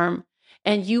this harm.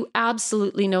 And you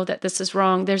absolutely know that this is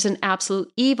wrong. There's an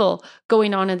absolute evil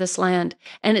going on in this land.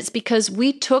 And it's because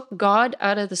we took God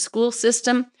out of the school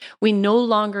system. We no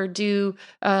longer do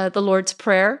the Lord's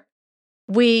Prayer.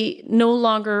 We no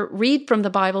longer read from the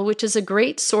Bible, which is a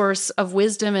great source of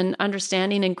wisdom and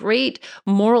understanding and great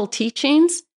moral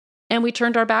teachings. And we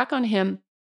turned our back on him.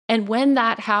 And when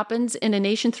that happens in a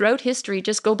nation throughout history,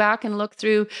 just go back and look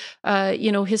through,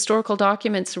 historical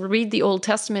documents, read the Old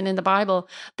Testament in the Bible,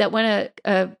 that when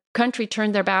a country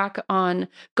turned their back on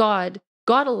God,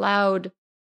 God allowed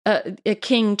a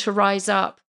king to rise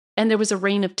up, and there was a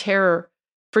reign of terror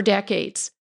for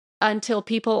decades until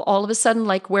people all of a sudden,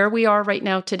 like where we are right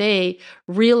now today,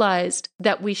 realized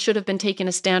that we should have been taking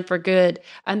a stand for good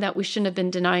and that we shouldn't have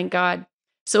been denying God.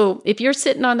 So if you're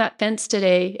sitting on that fence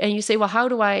today and you say, well, how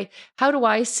do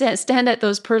I stand at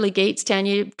those pearly gates,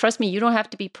 Tanya? Trust me, you don't have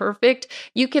to be perfect.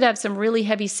 You could have some really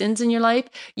heavy sins in your life.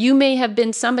 You may have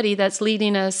been somebody that's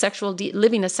living a sexual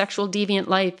deviant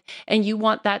life, and you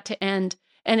want that to end.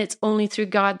 And it's only through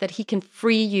God that he can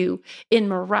free you in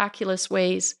miraculous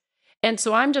ways. And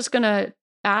so I'm just going to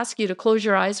ask you to close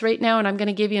your eyes right now, and I'm going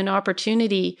to give you an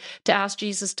opportunity to ask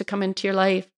Jesus to come into your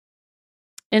life.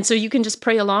 And so you can just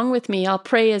pray along with me. I'll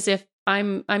pray as if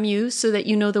I'm you, so that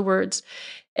you know the words.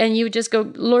 And you would just go,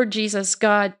 Lord Jesus,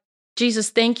 God, Jesus,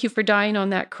 thank you for dying on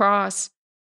that cross.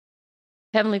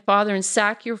 Heavenly Father, and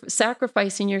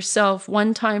sacrificing yourself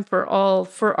one time for all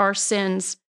for our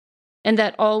sins. And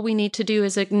that all we need to do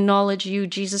is acknowledge you,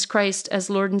 Jesus Christ, as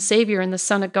Lord and Savior and the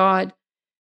Son of God,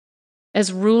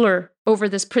 as ruler over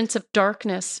this prince of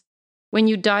darkness. When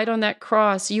you died on that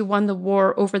cross, you won the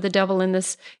war over the devil in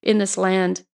this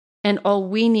land. And all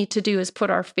we need to do is put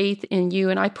our faith in you.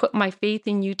 And I put my faith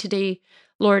in you today,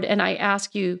 Lord, and I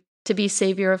ask you to be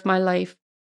Savior of my life.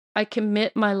 I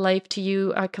commit my life to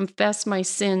you. I confess my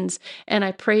sins. And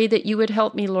I pray that you would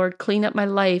help me, Lord, clean up my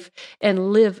life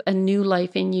and live a new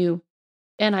life in you.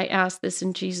 And I ask this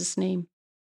in Jesus' name.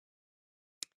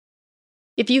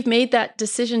 If you've made that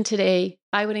decision today,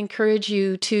 I would encourage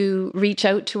you to reach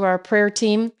out to our prayer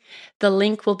team. The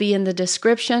link will be in the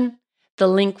description. The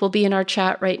link will be in our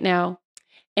chat right now.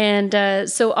 And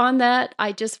so on that,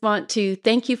 I just want to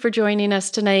thank you for joining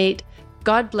us tonight.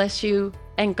 God bless you,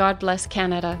 and God bless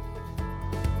Canada.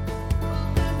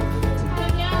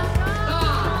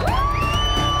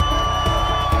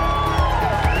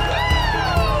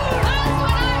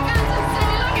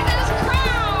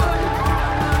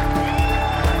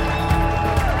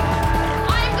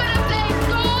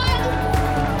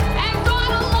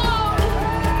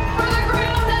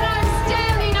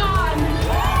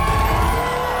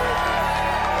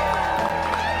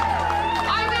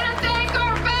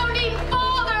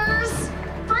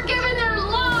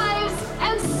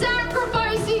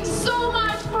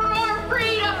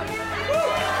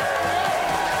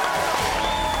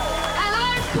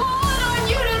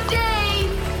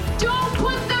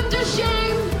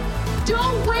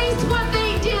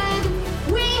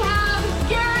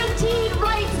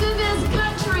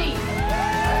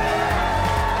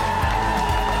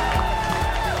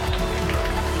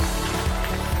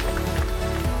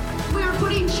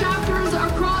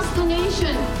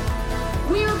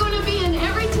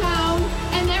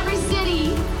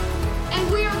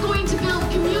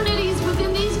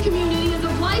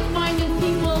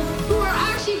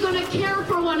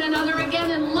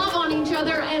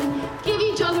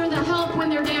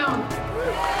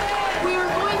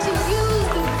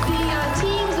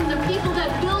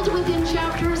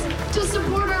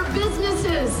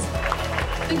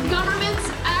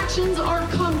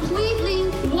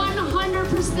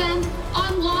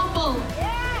 Unlawful.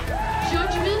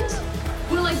 Judgment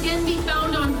will again be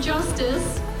found on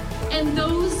justice, and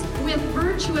those with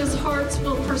virtuous hearts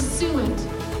will pursue it.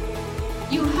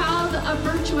 You have a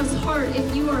virtuous heart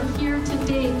if you are here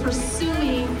today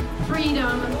pursuing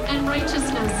freedom and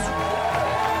righteousness.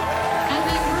 And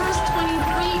then verse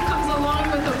 23 comes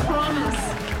along with a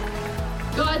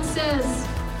promise. God says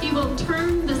he will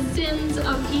turn the sins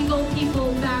of evil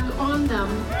people back on them.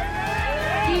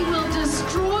 He will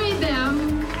destroy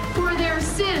them for their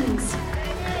sins.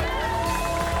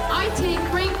 I take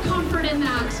great comfort in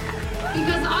that,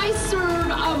 because I serve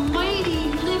a mighty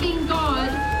living God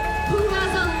who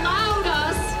has allowed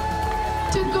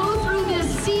us to go through this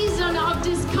season of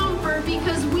discomfort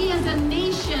because we as a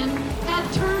nation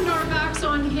had turned our backs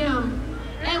on him,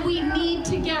 and we need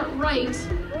to get right.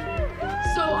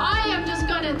 So I am just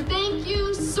going to thank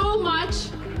you so much.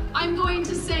 I'm going